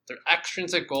goal. Their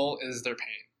extrinsic goal is their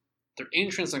pain. Their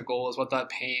intrinsic goal is what that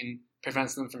pain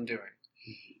prevents them from doing.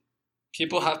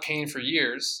 People have pain for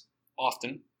years,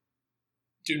 often,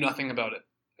 do nothing about it.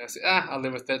 They say, I'll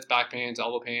live with it. It's back pain, it's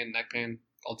elbow pain, neck pain,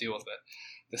 I'll deal with it.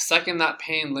 The second that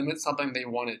pain limits something they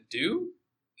want to do,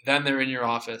 then they're in your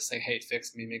office saying, hey,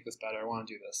 fix me, make this better, I want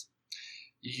to do this.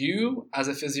 You, as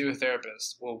a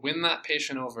physiotherapist, will win that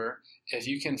patient over if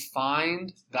you can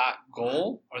find that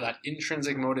goal or that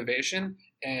intrinsic motivation.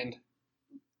 And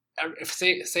if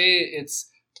say it's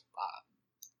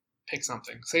pick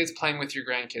something. Say it's playing with your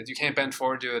grandkids. You can't bend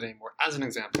forward, do it anymore. As an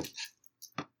example,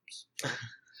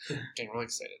 getting really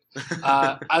excited.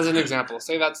 As an example,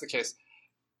 say that's the case.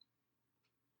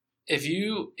 If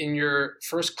you, in your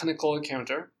first clinical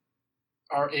encounter,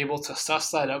 are able to suss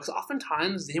that out, because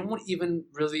oftentimes they won't even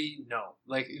really know.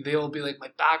 Like, they'll be like, my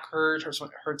back hurts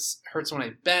when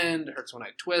I bend, it hurts when I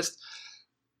twist.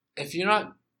 If you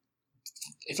don't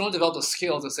develop the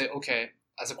skill to say, okay,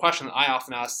 as a question that I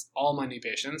often ask all my new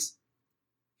patients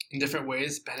in different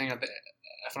ways, depending on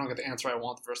if I don't get the answer I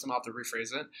want the first time, I'll have to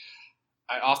rephrase it.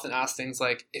 I often ask things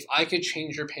like, if I could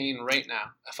change your pain right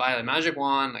now, if I had a magic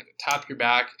wand, I could tap your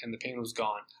back and the pain was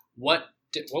gone, what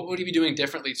what would you be doing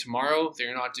differently tomorrow that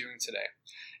you're not doing today?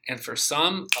 And for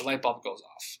some, a light bulb goes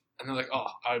off. And they're like, oh,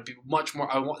 I would be much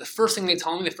more, I want, the first thing they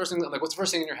tell me, I'm like, what's the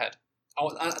first thing in your head?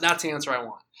 That's the answer I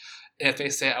want. And if they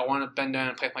say, I want to bend down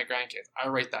and play with my grandkids, I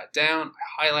write that down,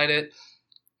 I highlight it,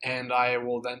 and I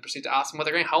will then proceed to ask them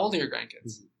how old are your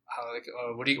grandkids?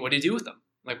 What do you do with them?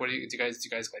 Like, do you guys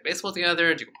play baseball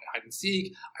together? Do you play hide and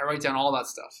seek? I write down all that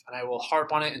stuff, and I will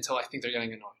harp on it until I think they're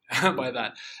getting annoyed by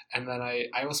that. And then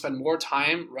I will spend more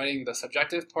time writing the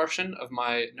subjective portion of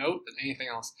my note than anything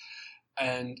else.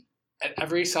 And at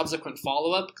every subsequent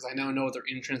follow-up, because I now know their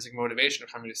intrinsic motivation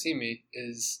of coming to see me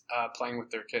is playing with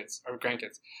their kids or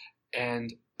grandkids.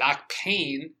 And back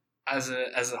pain as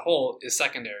a whole is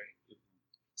secondary.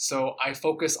 So I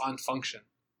focus on function.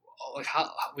 Like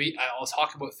I'll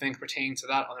talk about things pertaining to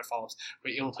that on their follow-ups. Were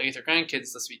you able to play with your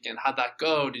grandkids this weekend? How'd that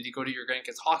go? Did you go to your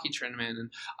grandkids' hockey tournament?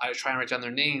 And I try and write down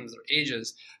their names, their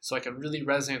ages, so I can really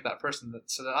resonate with that person.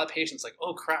 So that patient's like,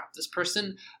 oh crap, this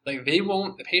person, like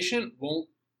the patient won't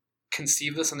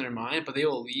conceive this in their mind, but they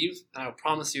will leave, and I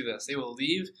promise you this, they will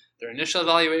leave their initial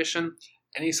evaluation,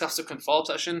 any subsequent follow-up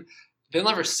session. They'll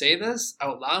never say this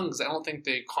out loud because I don't think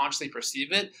they consciously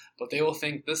perceive it, but they will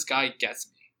think, this guy gets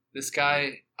me. This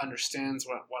guy understands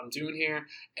what I'm doing here,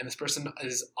 and this person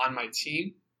is on my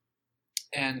team,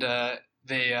 and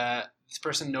this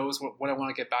person knows what I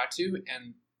want to get back to,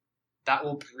 and that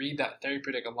will breed that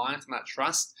therapeutic alliance and that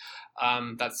trust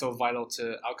that's so vital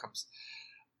to outcomes.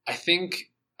 I think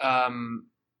the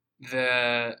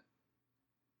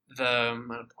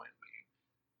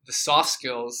soft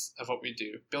skills of what we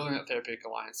do, building that therapeutic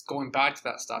alliance, going back to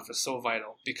that stuff is so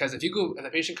vital, because if the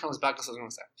patient comes back, this is what I'm going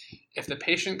to say. If the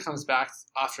patient comes back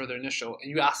after their initial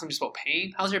and you ask them just about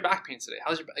pain, how's your back pain today?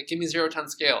 Give me 0 to 10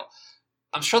 scale.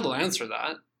 I'm sure they'll answer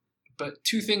that, but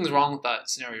 2 things wrong with that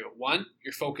scenario. 1,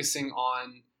 you're focusing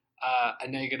on a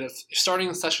negative, you're starting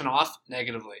the session off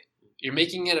negatively. You're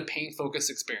making it a pain-focused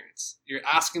experience. You're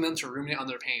asking them to ruminate on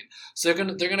their pain. So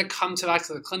they're gonna come back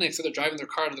to the clinic. So they're driving their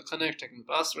car to the clinic, taking the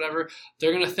bus, whatever.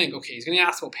 They're gonna think, okay, he's gonna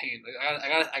ask about pain. Like,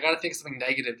 I gotta think of something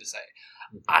negative to say.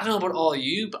 I don't know about all of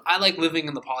you, but I like living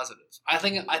in the positive. I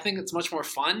think it's much more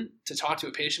fun to talk to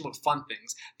a patient about fun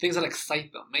things that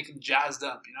excite them, make them jazzed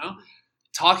up. You know,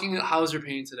 talking about how's your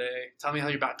pain today. Tell me how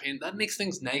your back pain. That makes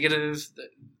things negative.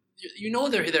 You know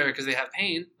they're there because they have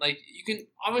pain. Like you can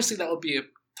obviously that would be a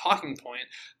talking point,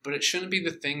 but it shouldn't be the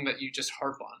thing that you just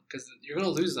harp on, because you're going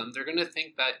to lose them. They're going to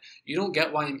think that you don't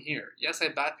get why I'm here. Yes, I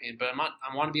have back pain, but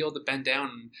I want to be able to bend down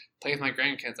and play with my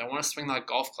grandkids. I want to swing that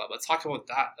golf club. Let's talk about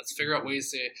that. Let's figure out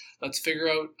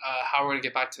how we're going to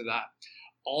get back to that.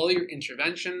 All your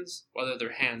interventions, whether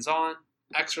they're hands-on,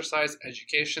 exercise,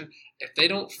 education, if they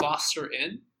don't foster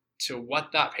in to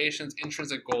what that patient's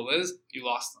intrinsic goal is, you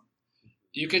lost them.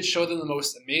 You could show them the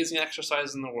most amazing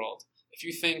exercise in the world.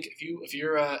 If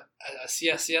you're a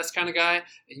CSCS kind of guy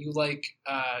and you like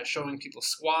showing people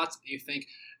squats, you think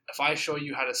if I show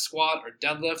you how to squat or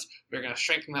deadlift, we're going to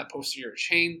strengthen that posterior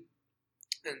chain,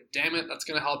 and damn it, that's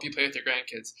going to help you play with your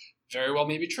grandkids. Very well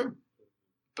may be true.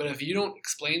 But if you don't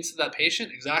explain to that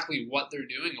patient exactly what they're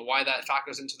doing and why that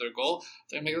factors into their goal,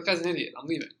 they're going to be like, this guy's an idiot, I'm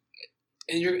leaving.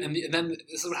 And then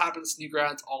this is what happens to new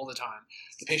grads all the time.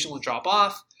 The patient will drop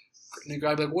off. And the guy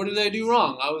will be like, what did I do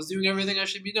wrong? I was doing everything I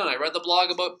should be doing. I read the blog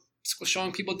about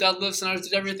showing people deadlifts, and I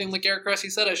did everything like Eric Cressy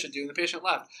said I should do, and the patient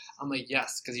left. I'm like,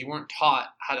 yes, because you weren't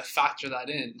taught how to factor that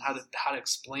in, how to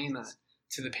explain that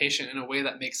to the patient in a way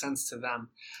that makes sense to them.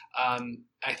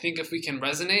 I think if we can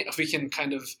resonate, if we can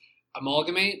kind of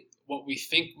amalgamate what we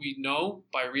think we know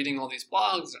by reading all these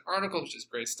blogs and articles, which is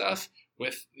great stuff,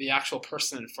 with the actual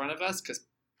person in front of us, because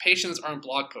patients aren't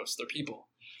blog posts, they're people.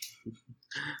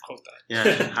 Quote that. Yeah,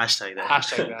 hashtag that.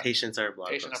 Hashtag that. Patients are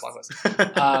blog posts. Patients are blog posts. Put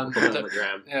it on the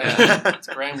gram. Yeah, it's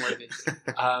gram worthy.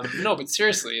 No, but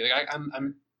seriously, like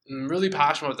I'm really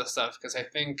passionate about this stuff, because I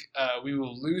think we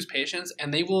will lose patients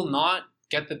and they will not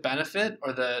get the benefit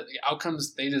or the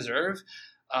outcomes they deserve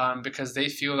because they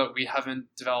feel that we haven't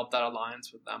developed that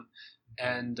alliance with them.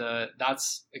 And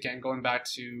that's, again, going back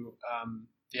to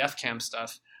the FCAM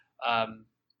stuff. I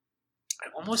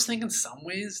almost think in some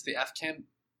ways the FCAM,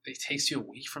 it takes you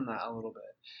away from that a little bit,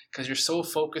 because you're so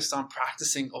focused on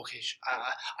practicing. Okay,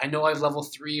 I know I have level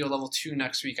 3 or level 2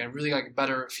 next week. I really like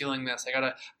better feeling this. I got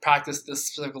to practice this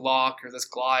specific lock or this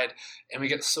glide. And I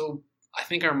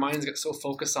think our minds get so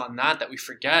focused on that we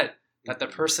forget that the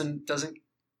person doesn't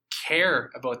care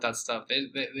about that stuff.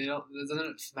 They don't, it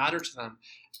doesn't matter to them.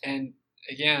 And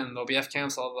again, there'll be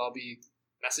FCAMs, they'll be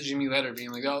messaging me later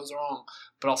being like, oh, it was wrong.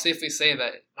 But I'll safely say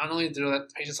that not only do the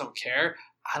patients don't care,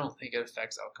 I don't think it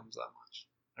affects outcomes that much.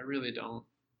 I really don't.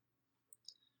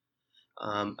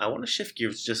 I want to shift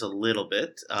gears just a little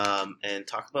bit and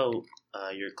talk about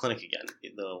your clinic again,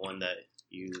 the one that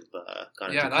you've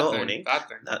got into co-owning. That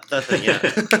thing, yeah.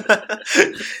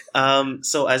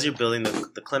 So as you're building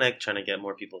the clinic, trying to get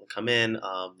more people to come in,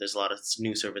 there's a lot of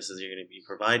new services you're going to be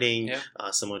providing,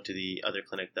 similar to the other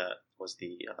clinic that was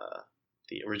the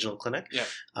original clinic. Yeah.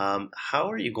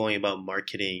 How are you going about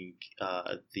marketing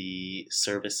the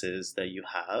services that you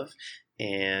have,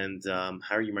 and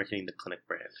how are you marketing the clinic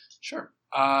brand? Sure.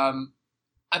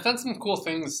 I've done some cool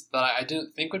things that I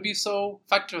didn't think would be so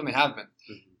effective, and they have been.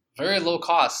 Mm-hmm. Very low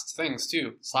cost things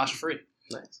too, / free.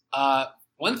 Nice.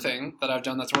 One thing that I've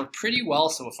done that's worked pretty well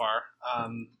so far,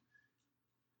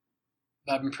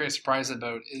 that I've been pretty surprised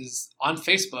about, is on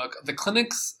Facebook. The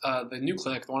clinics, the new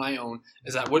clinic, the one I own,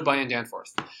 is at Woodbine and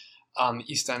Danforth, on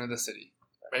the east end of the city,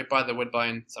 right by the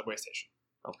Woodbine subway station.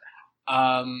 Okay.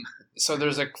 So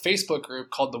there's a Facebook group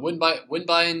called the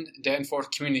Woodbine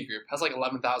Danforth Community Group. It has like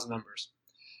 11,000 members,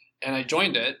 and I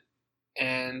joined it,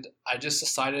 and I just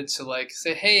decided to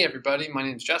say, hey everybody, my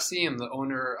name's Jesse. I'm the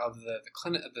owner of the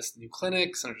clinic, of this new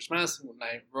clinic, Centers Medicine. And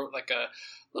I wrote a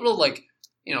little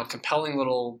compelling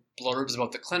little blurbs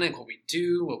about the clinic, what we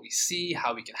do, what we see,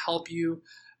 how we can help you.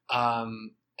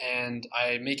 And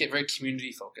I make it very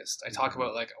community focused. I talk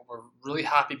about we're really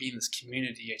happy being in this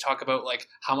community. I talk about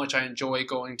how much I enjoy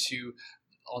going to,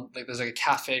 there's a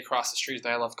cafe across the street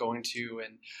that I love going to,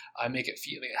 and I make it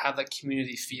feel have that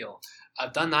community feel.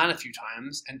 I've done that a few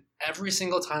times, and every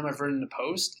single time I've written a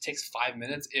post, it takes 5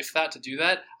 minutes, if that, to do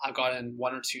that. I've gotten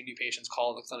 1 or 2 new patients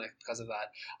call the clinic because of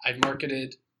that. I've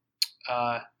marketed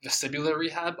vestibular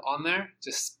rehab on there.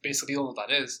 Just basically, you know what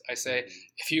that is. I say,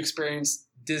 if you experience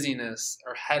dizziness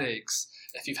or headaches,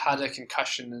 if you've had a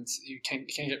concussion and you can't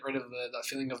get rid of that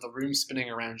feeling of the room spinning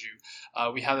around you,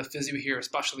 we have a physio here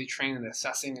especially trained in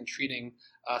assessing and treating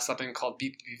something called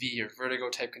BPV, or vertigo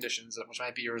type conditions, which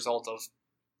might be a result of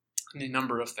any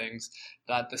number of things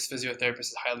that this physiotherapist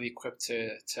is highly equipped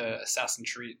to assess and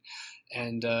treat.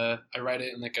 And I write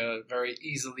it in a very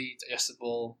easily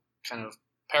digestible kind of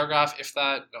paragraph, if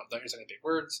that. No, there's any big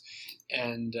words,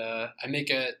 and I make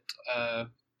it kind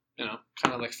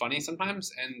of funny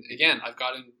sometimes. And again, I've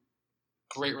gotten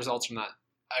great results from that.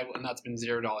 And that's been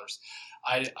 $0.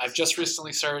 I've just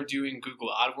recently started doing Google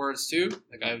AdWords too.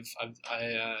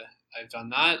 I've done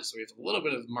that, so we have a little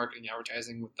bit of marketing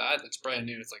advertising with that. It's brand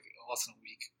new. It's less than a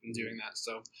week in doing that,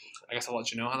 so I guess I'll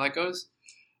let you know how that goes.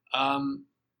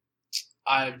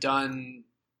 I've done.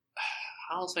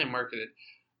 How else have I marketed?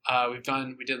 We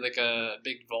did a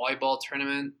big volleyball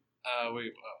tournament. I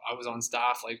was on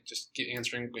staff, just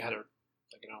answering. We had a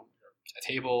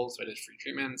table, so I did free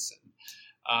treatments.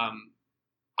 And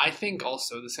I think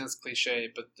also, this sounds cliche,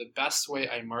 but the best way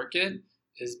I market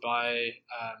is by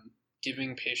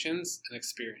giving patients an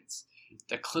experience.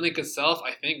 The clinic itself,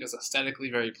 I think, is aesthetically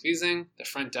very pleasing. The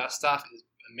front desk staff is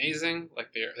amazing.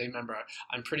 They remember.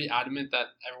 I'm pretty adamant that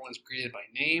everyone's greeted by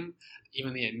name.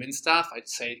 Even the admin staff, I'd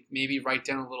say maybe write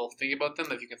down a little thing about them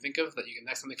that you can think of, that you can,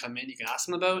 next time they come in, you can ask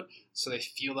them about, so they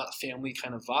feel that family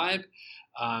kind of vibe.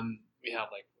 We have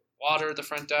water at the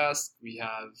front desk. We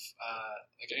have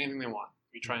anything they want,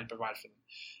 we try and provide for them.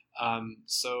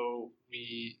 So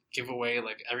we give away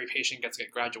every patient gets a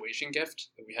graduation gift.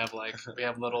 We have we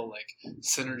have little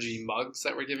synergy mugs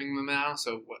that we're giving them now.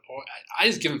 So I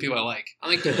just give them people I like.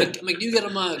 I'm like you get a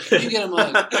mug, you get a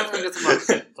mug, everyone gets a mug.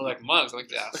 They're mugs. I'm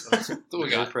yeah. So that's what we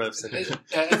got.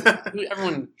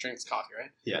 Everyone drinks coffee,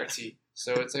 right? Yeah. Or tea.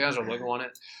 So it has a logo on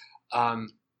it.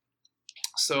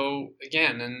 So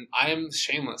again, and I am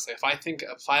shameless. If I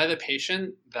have a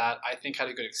patient that I think had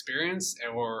a good experience,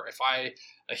 or if I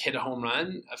hit a home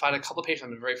run, I've had a couple of patients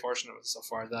I've been very fortunate with so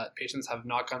far, that patients have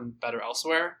not gotten better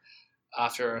elsewhere.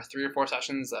 After 3 or 4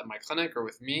 sessions at my clinic or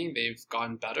with me, they've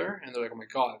gotten better, and they're oh my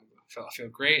God, I feel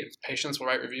great. Patients will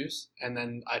write reviews, and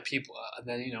then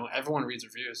everyone reads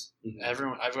reviews. Mm-hmm.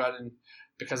 Everyone, I've gotten,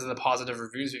 because of the positive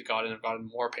reviews I've gotten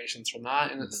more patients from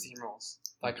that, and it steamrolls.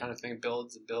 That kind of thing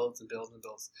builds and builds and builds and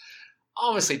builds.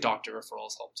 Obviously, doctor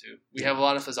referrals help too. We have a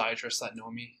lot of physiatrists that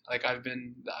know me. I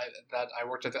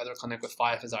worked at the other clinic with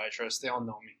 5 physiatrists. They all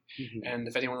know me. Mm-hmm. And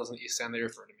if anyone lives in the East End, they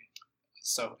refer to me.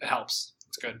 So it helps.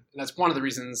 It's good. And that's one of the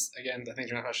reasons, again, I think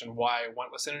to your question, why I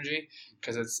went with Synergy,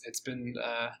 because it's been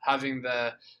having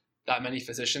that many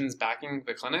physicians backing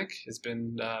the clinic has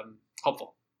been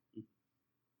helpful.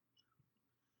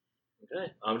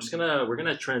 Okay, we're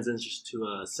gonna transition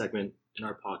to a segment in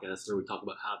our podcast where we talk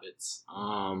about habits.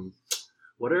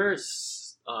 What are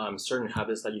certain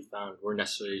habits that you found were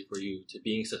necessary for you to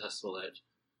being successful at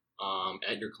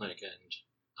your clinic and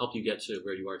help you get to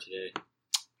where you are today?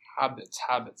 Habits.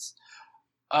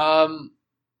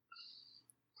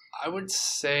 I would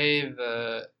say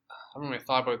I haven't really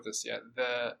thought about this yet.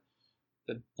 The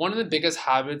one of the biggest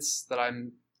habits that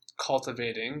I'm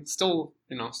cultivating, still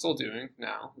doing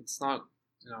now. It's not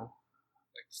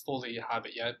like fully a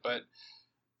habit yet, but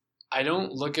I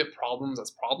don't look at problems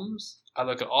as problems. I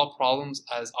look at all problems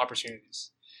as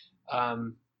opportunities.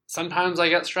 Sometimes I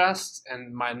get stressed,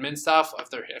 and my admin staff, if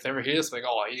they ever hear this, like,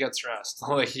 oh, you get stressed,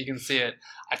 like you can see it.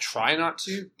 I try not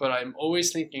to, but I'm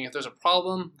always thinking, if there's a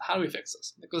problem, how do we fix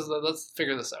this? Because let's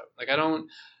figure this out. Like I don't,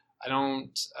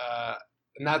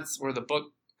 and that's where the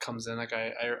book comes in. Like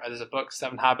there's a book,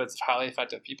 7 Habits of Highly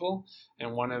Effective People,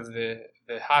 and one of the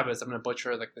habits, I'm going to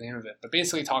butcher like the name of it, but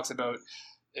basically talks about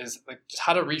is like just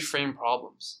how to reframe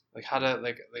problems, like how to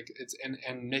like it's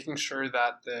and making sure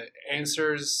that the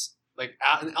answers, like,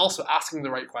 and also asking the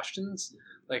right questions.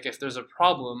 Like if there's a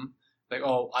problem, like,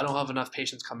 oh, I don't have enough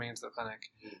patients coming into the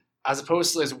clinic, as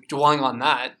opposed to like dwelling on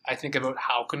that, I think about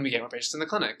how can we get more patients in the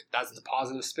clinic. That's the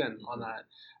positive spin on that,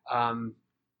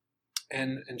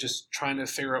 and just trying to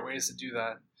figure out ways to do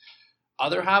that.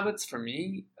 Other habits for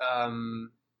me, I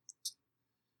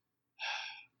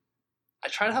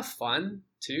try to have fun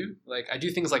too. Like I do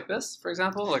things like this, for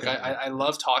example. Like I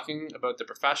love talking about the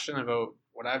profession, about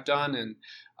what I've done, and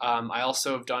I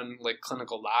also have done like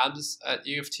clinical labs at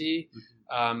U of T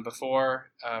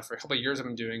before. For a couple of years, I've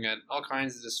been doing it. All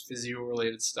kinds of just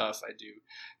physio-related stuff I do,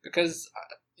 because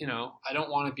I don't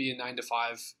want to be a 9 to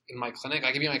 5 in my clinic.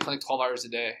 I can be in my clinic 12 hours a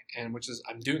day, and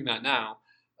I'm doing that now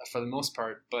for the most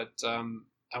part. But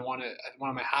one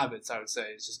of my habits, I would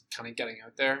say, is just kind of getting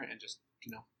out there and just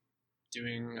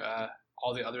doing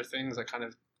all the other things that kind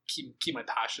of keep my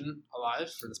passion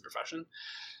alive for this profession.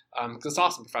 Because it's an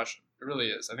awesome profession. It really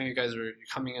is. I think you're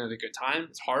coming in at a good time.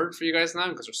 It's hard for you guys now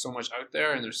because there's so much out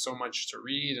there and there's so much to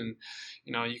read, and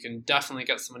you can definitely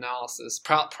get some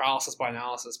paralysis by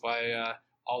analysis by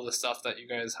all the stuff that you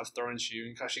guys have thrown at you,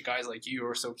 and especially guys like you who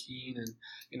are so keen, and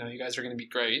you guys are going to be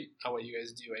great at what you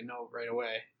guys do. I know right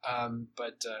away.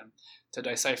 But to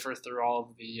decipher through all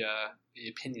of the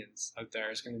opinions out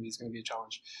there is going to be a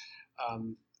challenge.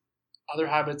 Other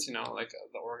habits, like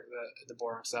the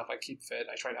boring stuff. I keep fit.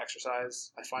 I try to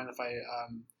exercise. I find if I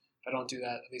don't do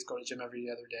that, at least go to gym every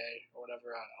other day or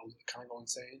whatever, I'll kind of go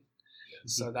insane. Yeah.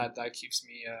 So that keeps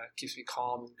me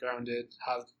calm and grounded.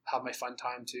 Have my fun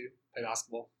time too. Play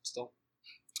basketball still.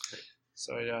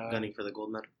 So gunning for the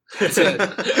gold medal. That's it.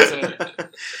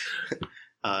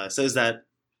 So is that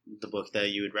the book that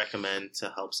you would recommend to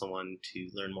help someone to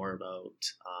learn more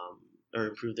about or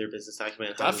improve their business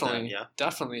acumen? Definitely.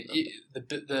 Okay.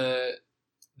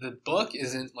 The book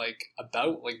isn't like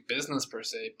about like business per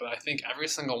se, but I think every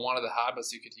single one of the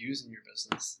habits you could use in your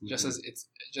business, just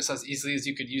as easily as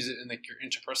you could use it in like your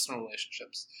interpersonal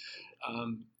relationships.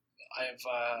 I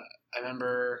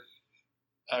remember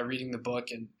reading the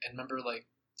book and remember like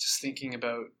just thinking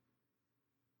about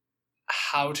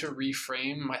how to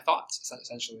reframe my thoughts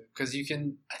essentially, because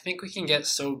I think we can get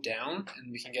so down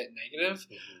and we can get negative.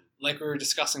 Like we were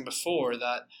discussing before,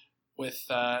 that with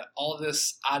all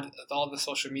this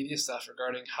social media stuff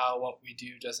regarding how what we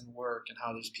do doesn't work, and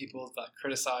how there's people that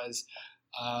criticize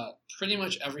pretty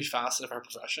much every facet of our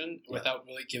profession without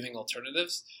really giving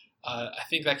alternatives. I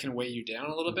think that can weigh you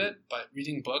down a little bit, but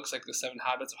reading books like The 7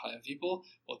 Habits of Highly People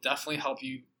will definitely help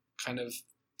you kind of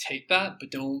take that,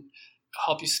 but don't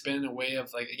help you spin in a way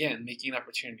of like, again, making an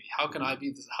opportunity. How can I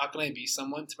be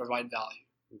someone to provide value?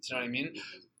 Do you know what I mean?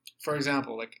 For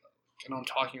example, like, I know I'm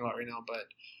talking a lot right now, but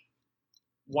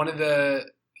one of the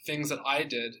things that I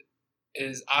did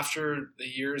is, after the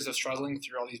years of struggling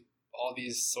through all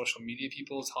these social media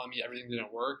people telling me everything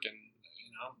didn't work, and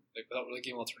like without really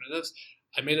giving alternatives,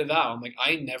 I made a vow. I'm like,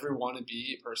 I never want to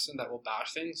be a person that will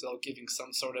bash things without giving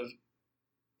some sort of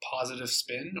positive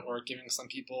spin or giving some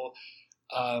people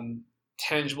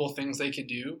tangible things they can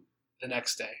do the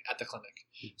next day at the clinic.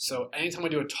 So anytime I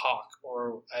do a talk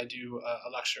or I do a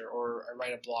lecture or I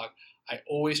write a blog, I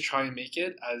always try and make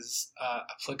it as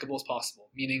applicable as possible.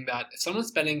 Meaning that if someone's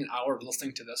spending an hour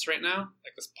listening to this right now,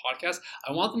 like this podcast,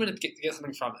 I want them to get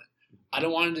something from it. I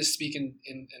don't want to just speak in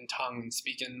tongue and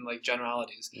speak in like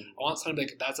generalities. I want someone to be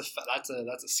like, that's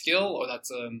a skill, or that's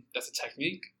a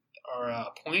technique or a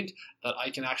point that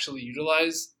I can actually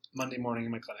utilize Monday morning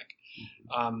in my clinic.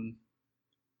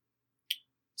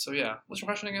 So yeah, what's your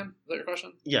question again? Is that your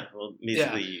question? Yeah, well,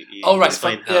 basically, you right.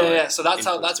 explain Yeah. So that's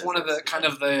one of the kind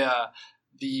of the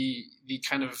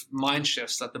kind of mind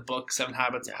shifts that the book 7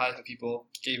 Habits of Highly Effective People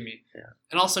gave me. Yeah.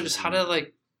 And also just how to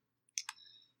like,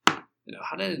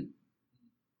 how to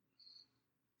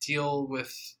deal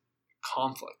with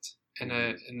conflict in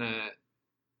a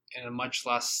much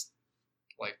less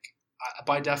like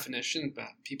by definition,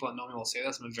 people that know me will say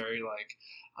this.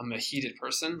 I'm a heated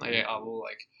person.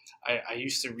 I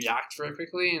used to react very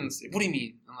quickly and say, "What do you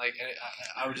mean?" And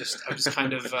I would just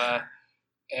kind of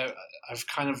I've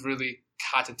kind of really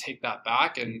had to take that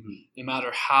back, and no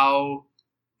matter how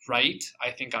right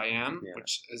I think I am,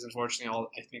 which is unfortunately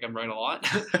I think I'm right a lot.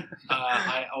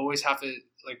 I always have to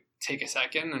take a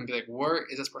second and be like, where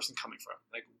is this person coming from?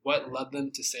 Like, what led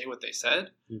them to say what they said?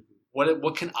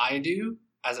 What can I do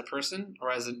as a person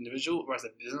or as an individual or as a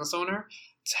business owner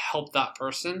to help that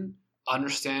person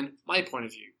understand my point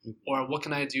of view? Or what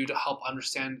can I do to help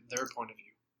understand their point of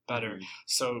view better?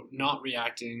 So not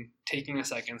reacting, taking a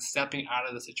second, stepping out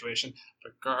of the situation,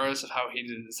 regardless of how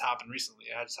heated it has happened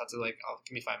recently. I just had to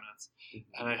give me 5 minutes.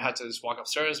 And I had to just walk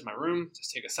upstairs in my room,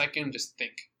 just take a second, just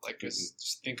think.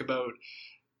 Just think about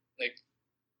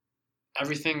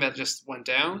everything that just went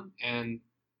down and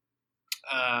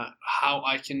how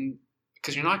I can,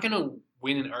 because you're not going to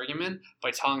win an argument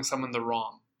by telling someone they're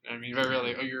wrong. I mean, very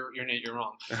rarely, oh, you're Nate, you're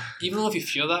wrong. Even though if you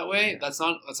feel that way, it's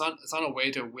not a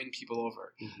way to win people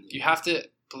over. You have to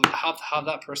have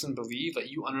that person believe that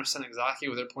you understand exactly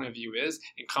what their point of view is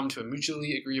and come to a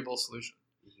mutually agreeable solution.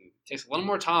 It takes a little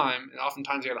more time, and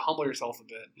oftentimes you got to humble yourself a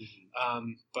bit.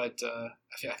 But I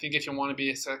think if you want to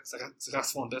be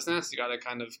successful in business, you got to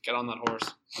kind of get on that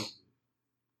horse.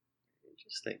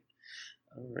 Interesting.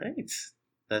 All right,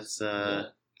 that's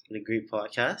been a great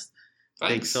podcast.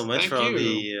 Thanks so much for all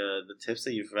the tips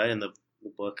that you've read in the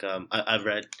book. I've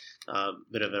read a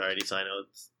bit of it already, so I know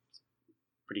it's a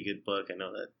pretty good book. I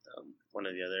know that one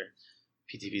of the other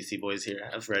PTBC boys here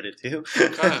have read it too.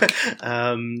 Okay.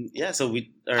 So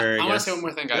I want to say one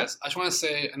more thing, guys. I just want to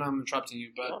say, and I'm interrupting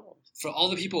you, but for all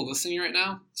the people listening right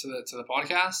now to the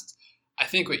podcast, I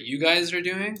think what you guys are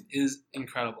doing is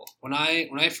incredible. When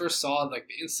I first saw the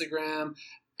Instagram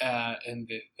and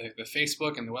the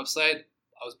Facebook and the website,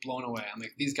 I was blown away. I'm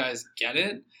like, these guys get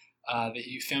it. That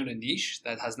you found a niche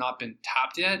that has not been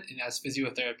tapped yet, and as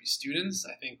physiotherapy students,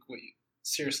 I think what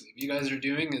you guys are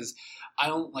doing is, I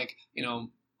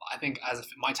think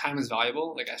my time is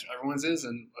valuable, as everyone's is,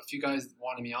 and if you guys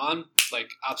wanted me on,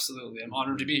 absolutely, I'm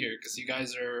honored to be here because you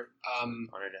guys are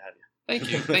honored to have you.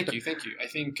 Thank you. I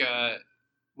think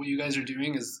what you guys are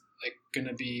doing is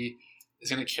going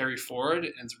to carry forward,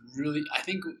 and it's really, I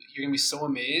think you're going to be so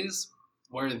amazed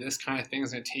where this kind of thing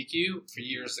is going to take you for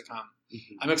years to come.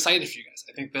 I'm excited for you guys.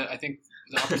 I think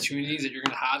the opportunities that you're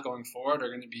going to have going forward are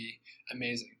going to be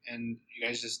amazing. And you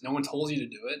guys no one told you to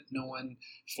do it. No one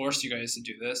forced you guys to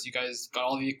do this. You guys got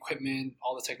all the equipment,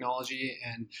 all the technology,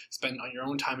 and spend on your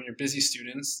own time and you're busy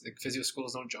students. Physio school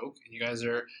is no joke. And you guys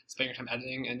are spending your time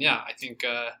editing. And yeah, I think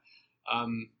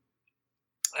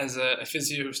as a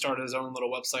physio who started his own little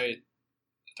website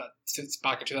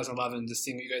back in 2011, just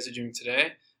seeing what you guys are doing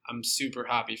today, I'm super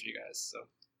happy for you guys. So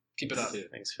keep it up.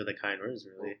 Thanks for the kind words.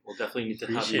 Really, we'll definitely need to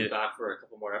have you back for a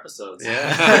couple more episodes.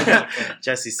 Yeah,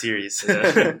 Jesse series.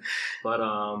 But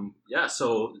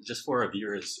so just for our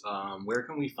viewers, where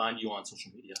can we find you on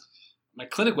social media? My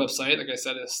clinic website, like I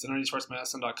said, is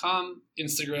serenitysportsmedicine.com.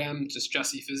 Instagram, just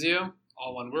Jesse Physio,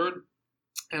 all one word.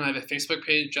 And I have a Facebook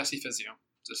page, Jesse Physio.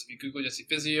 Just if you Google Jesse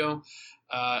Physio,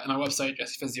 and my website,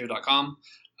 jessephysio.com.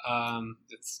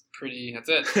 That's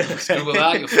it. Just Google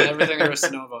that, you'll find everything there is to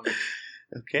know about me.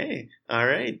 Okay. All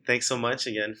right. Thanks so much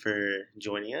again for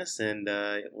joining us, and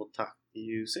we'll talk to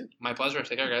you soon. My pleasure.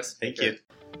 Take care, guys. Thank you.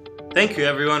 Thank you,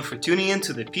 everyone, for tuning in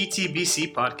to the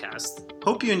PTBC podcast.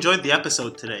 Hope you enjoyed the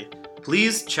episode today.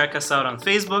 Please check us out on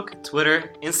Facebook,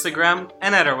 Twitter, Instagram,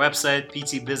 and at our website,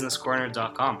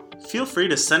 ptbusinesscorner.com. Feel free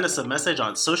to send us a message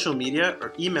on social media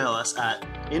or email us at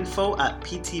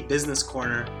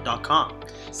info@ptbusinesscorner.com.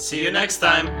 See you next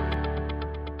time.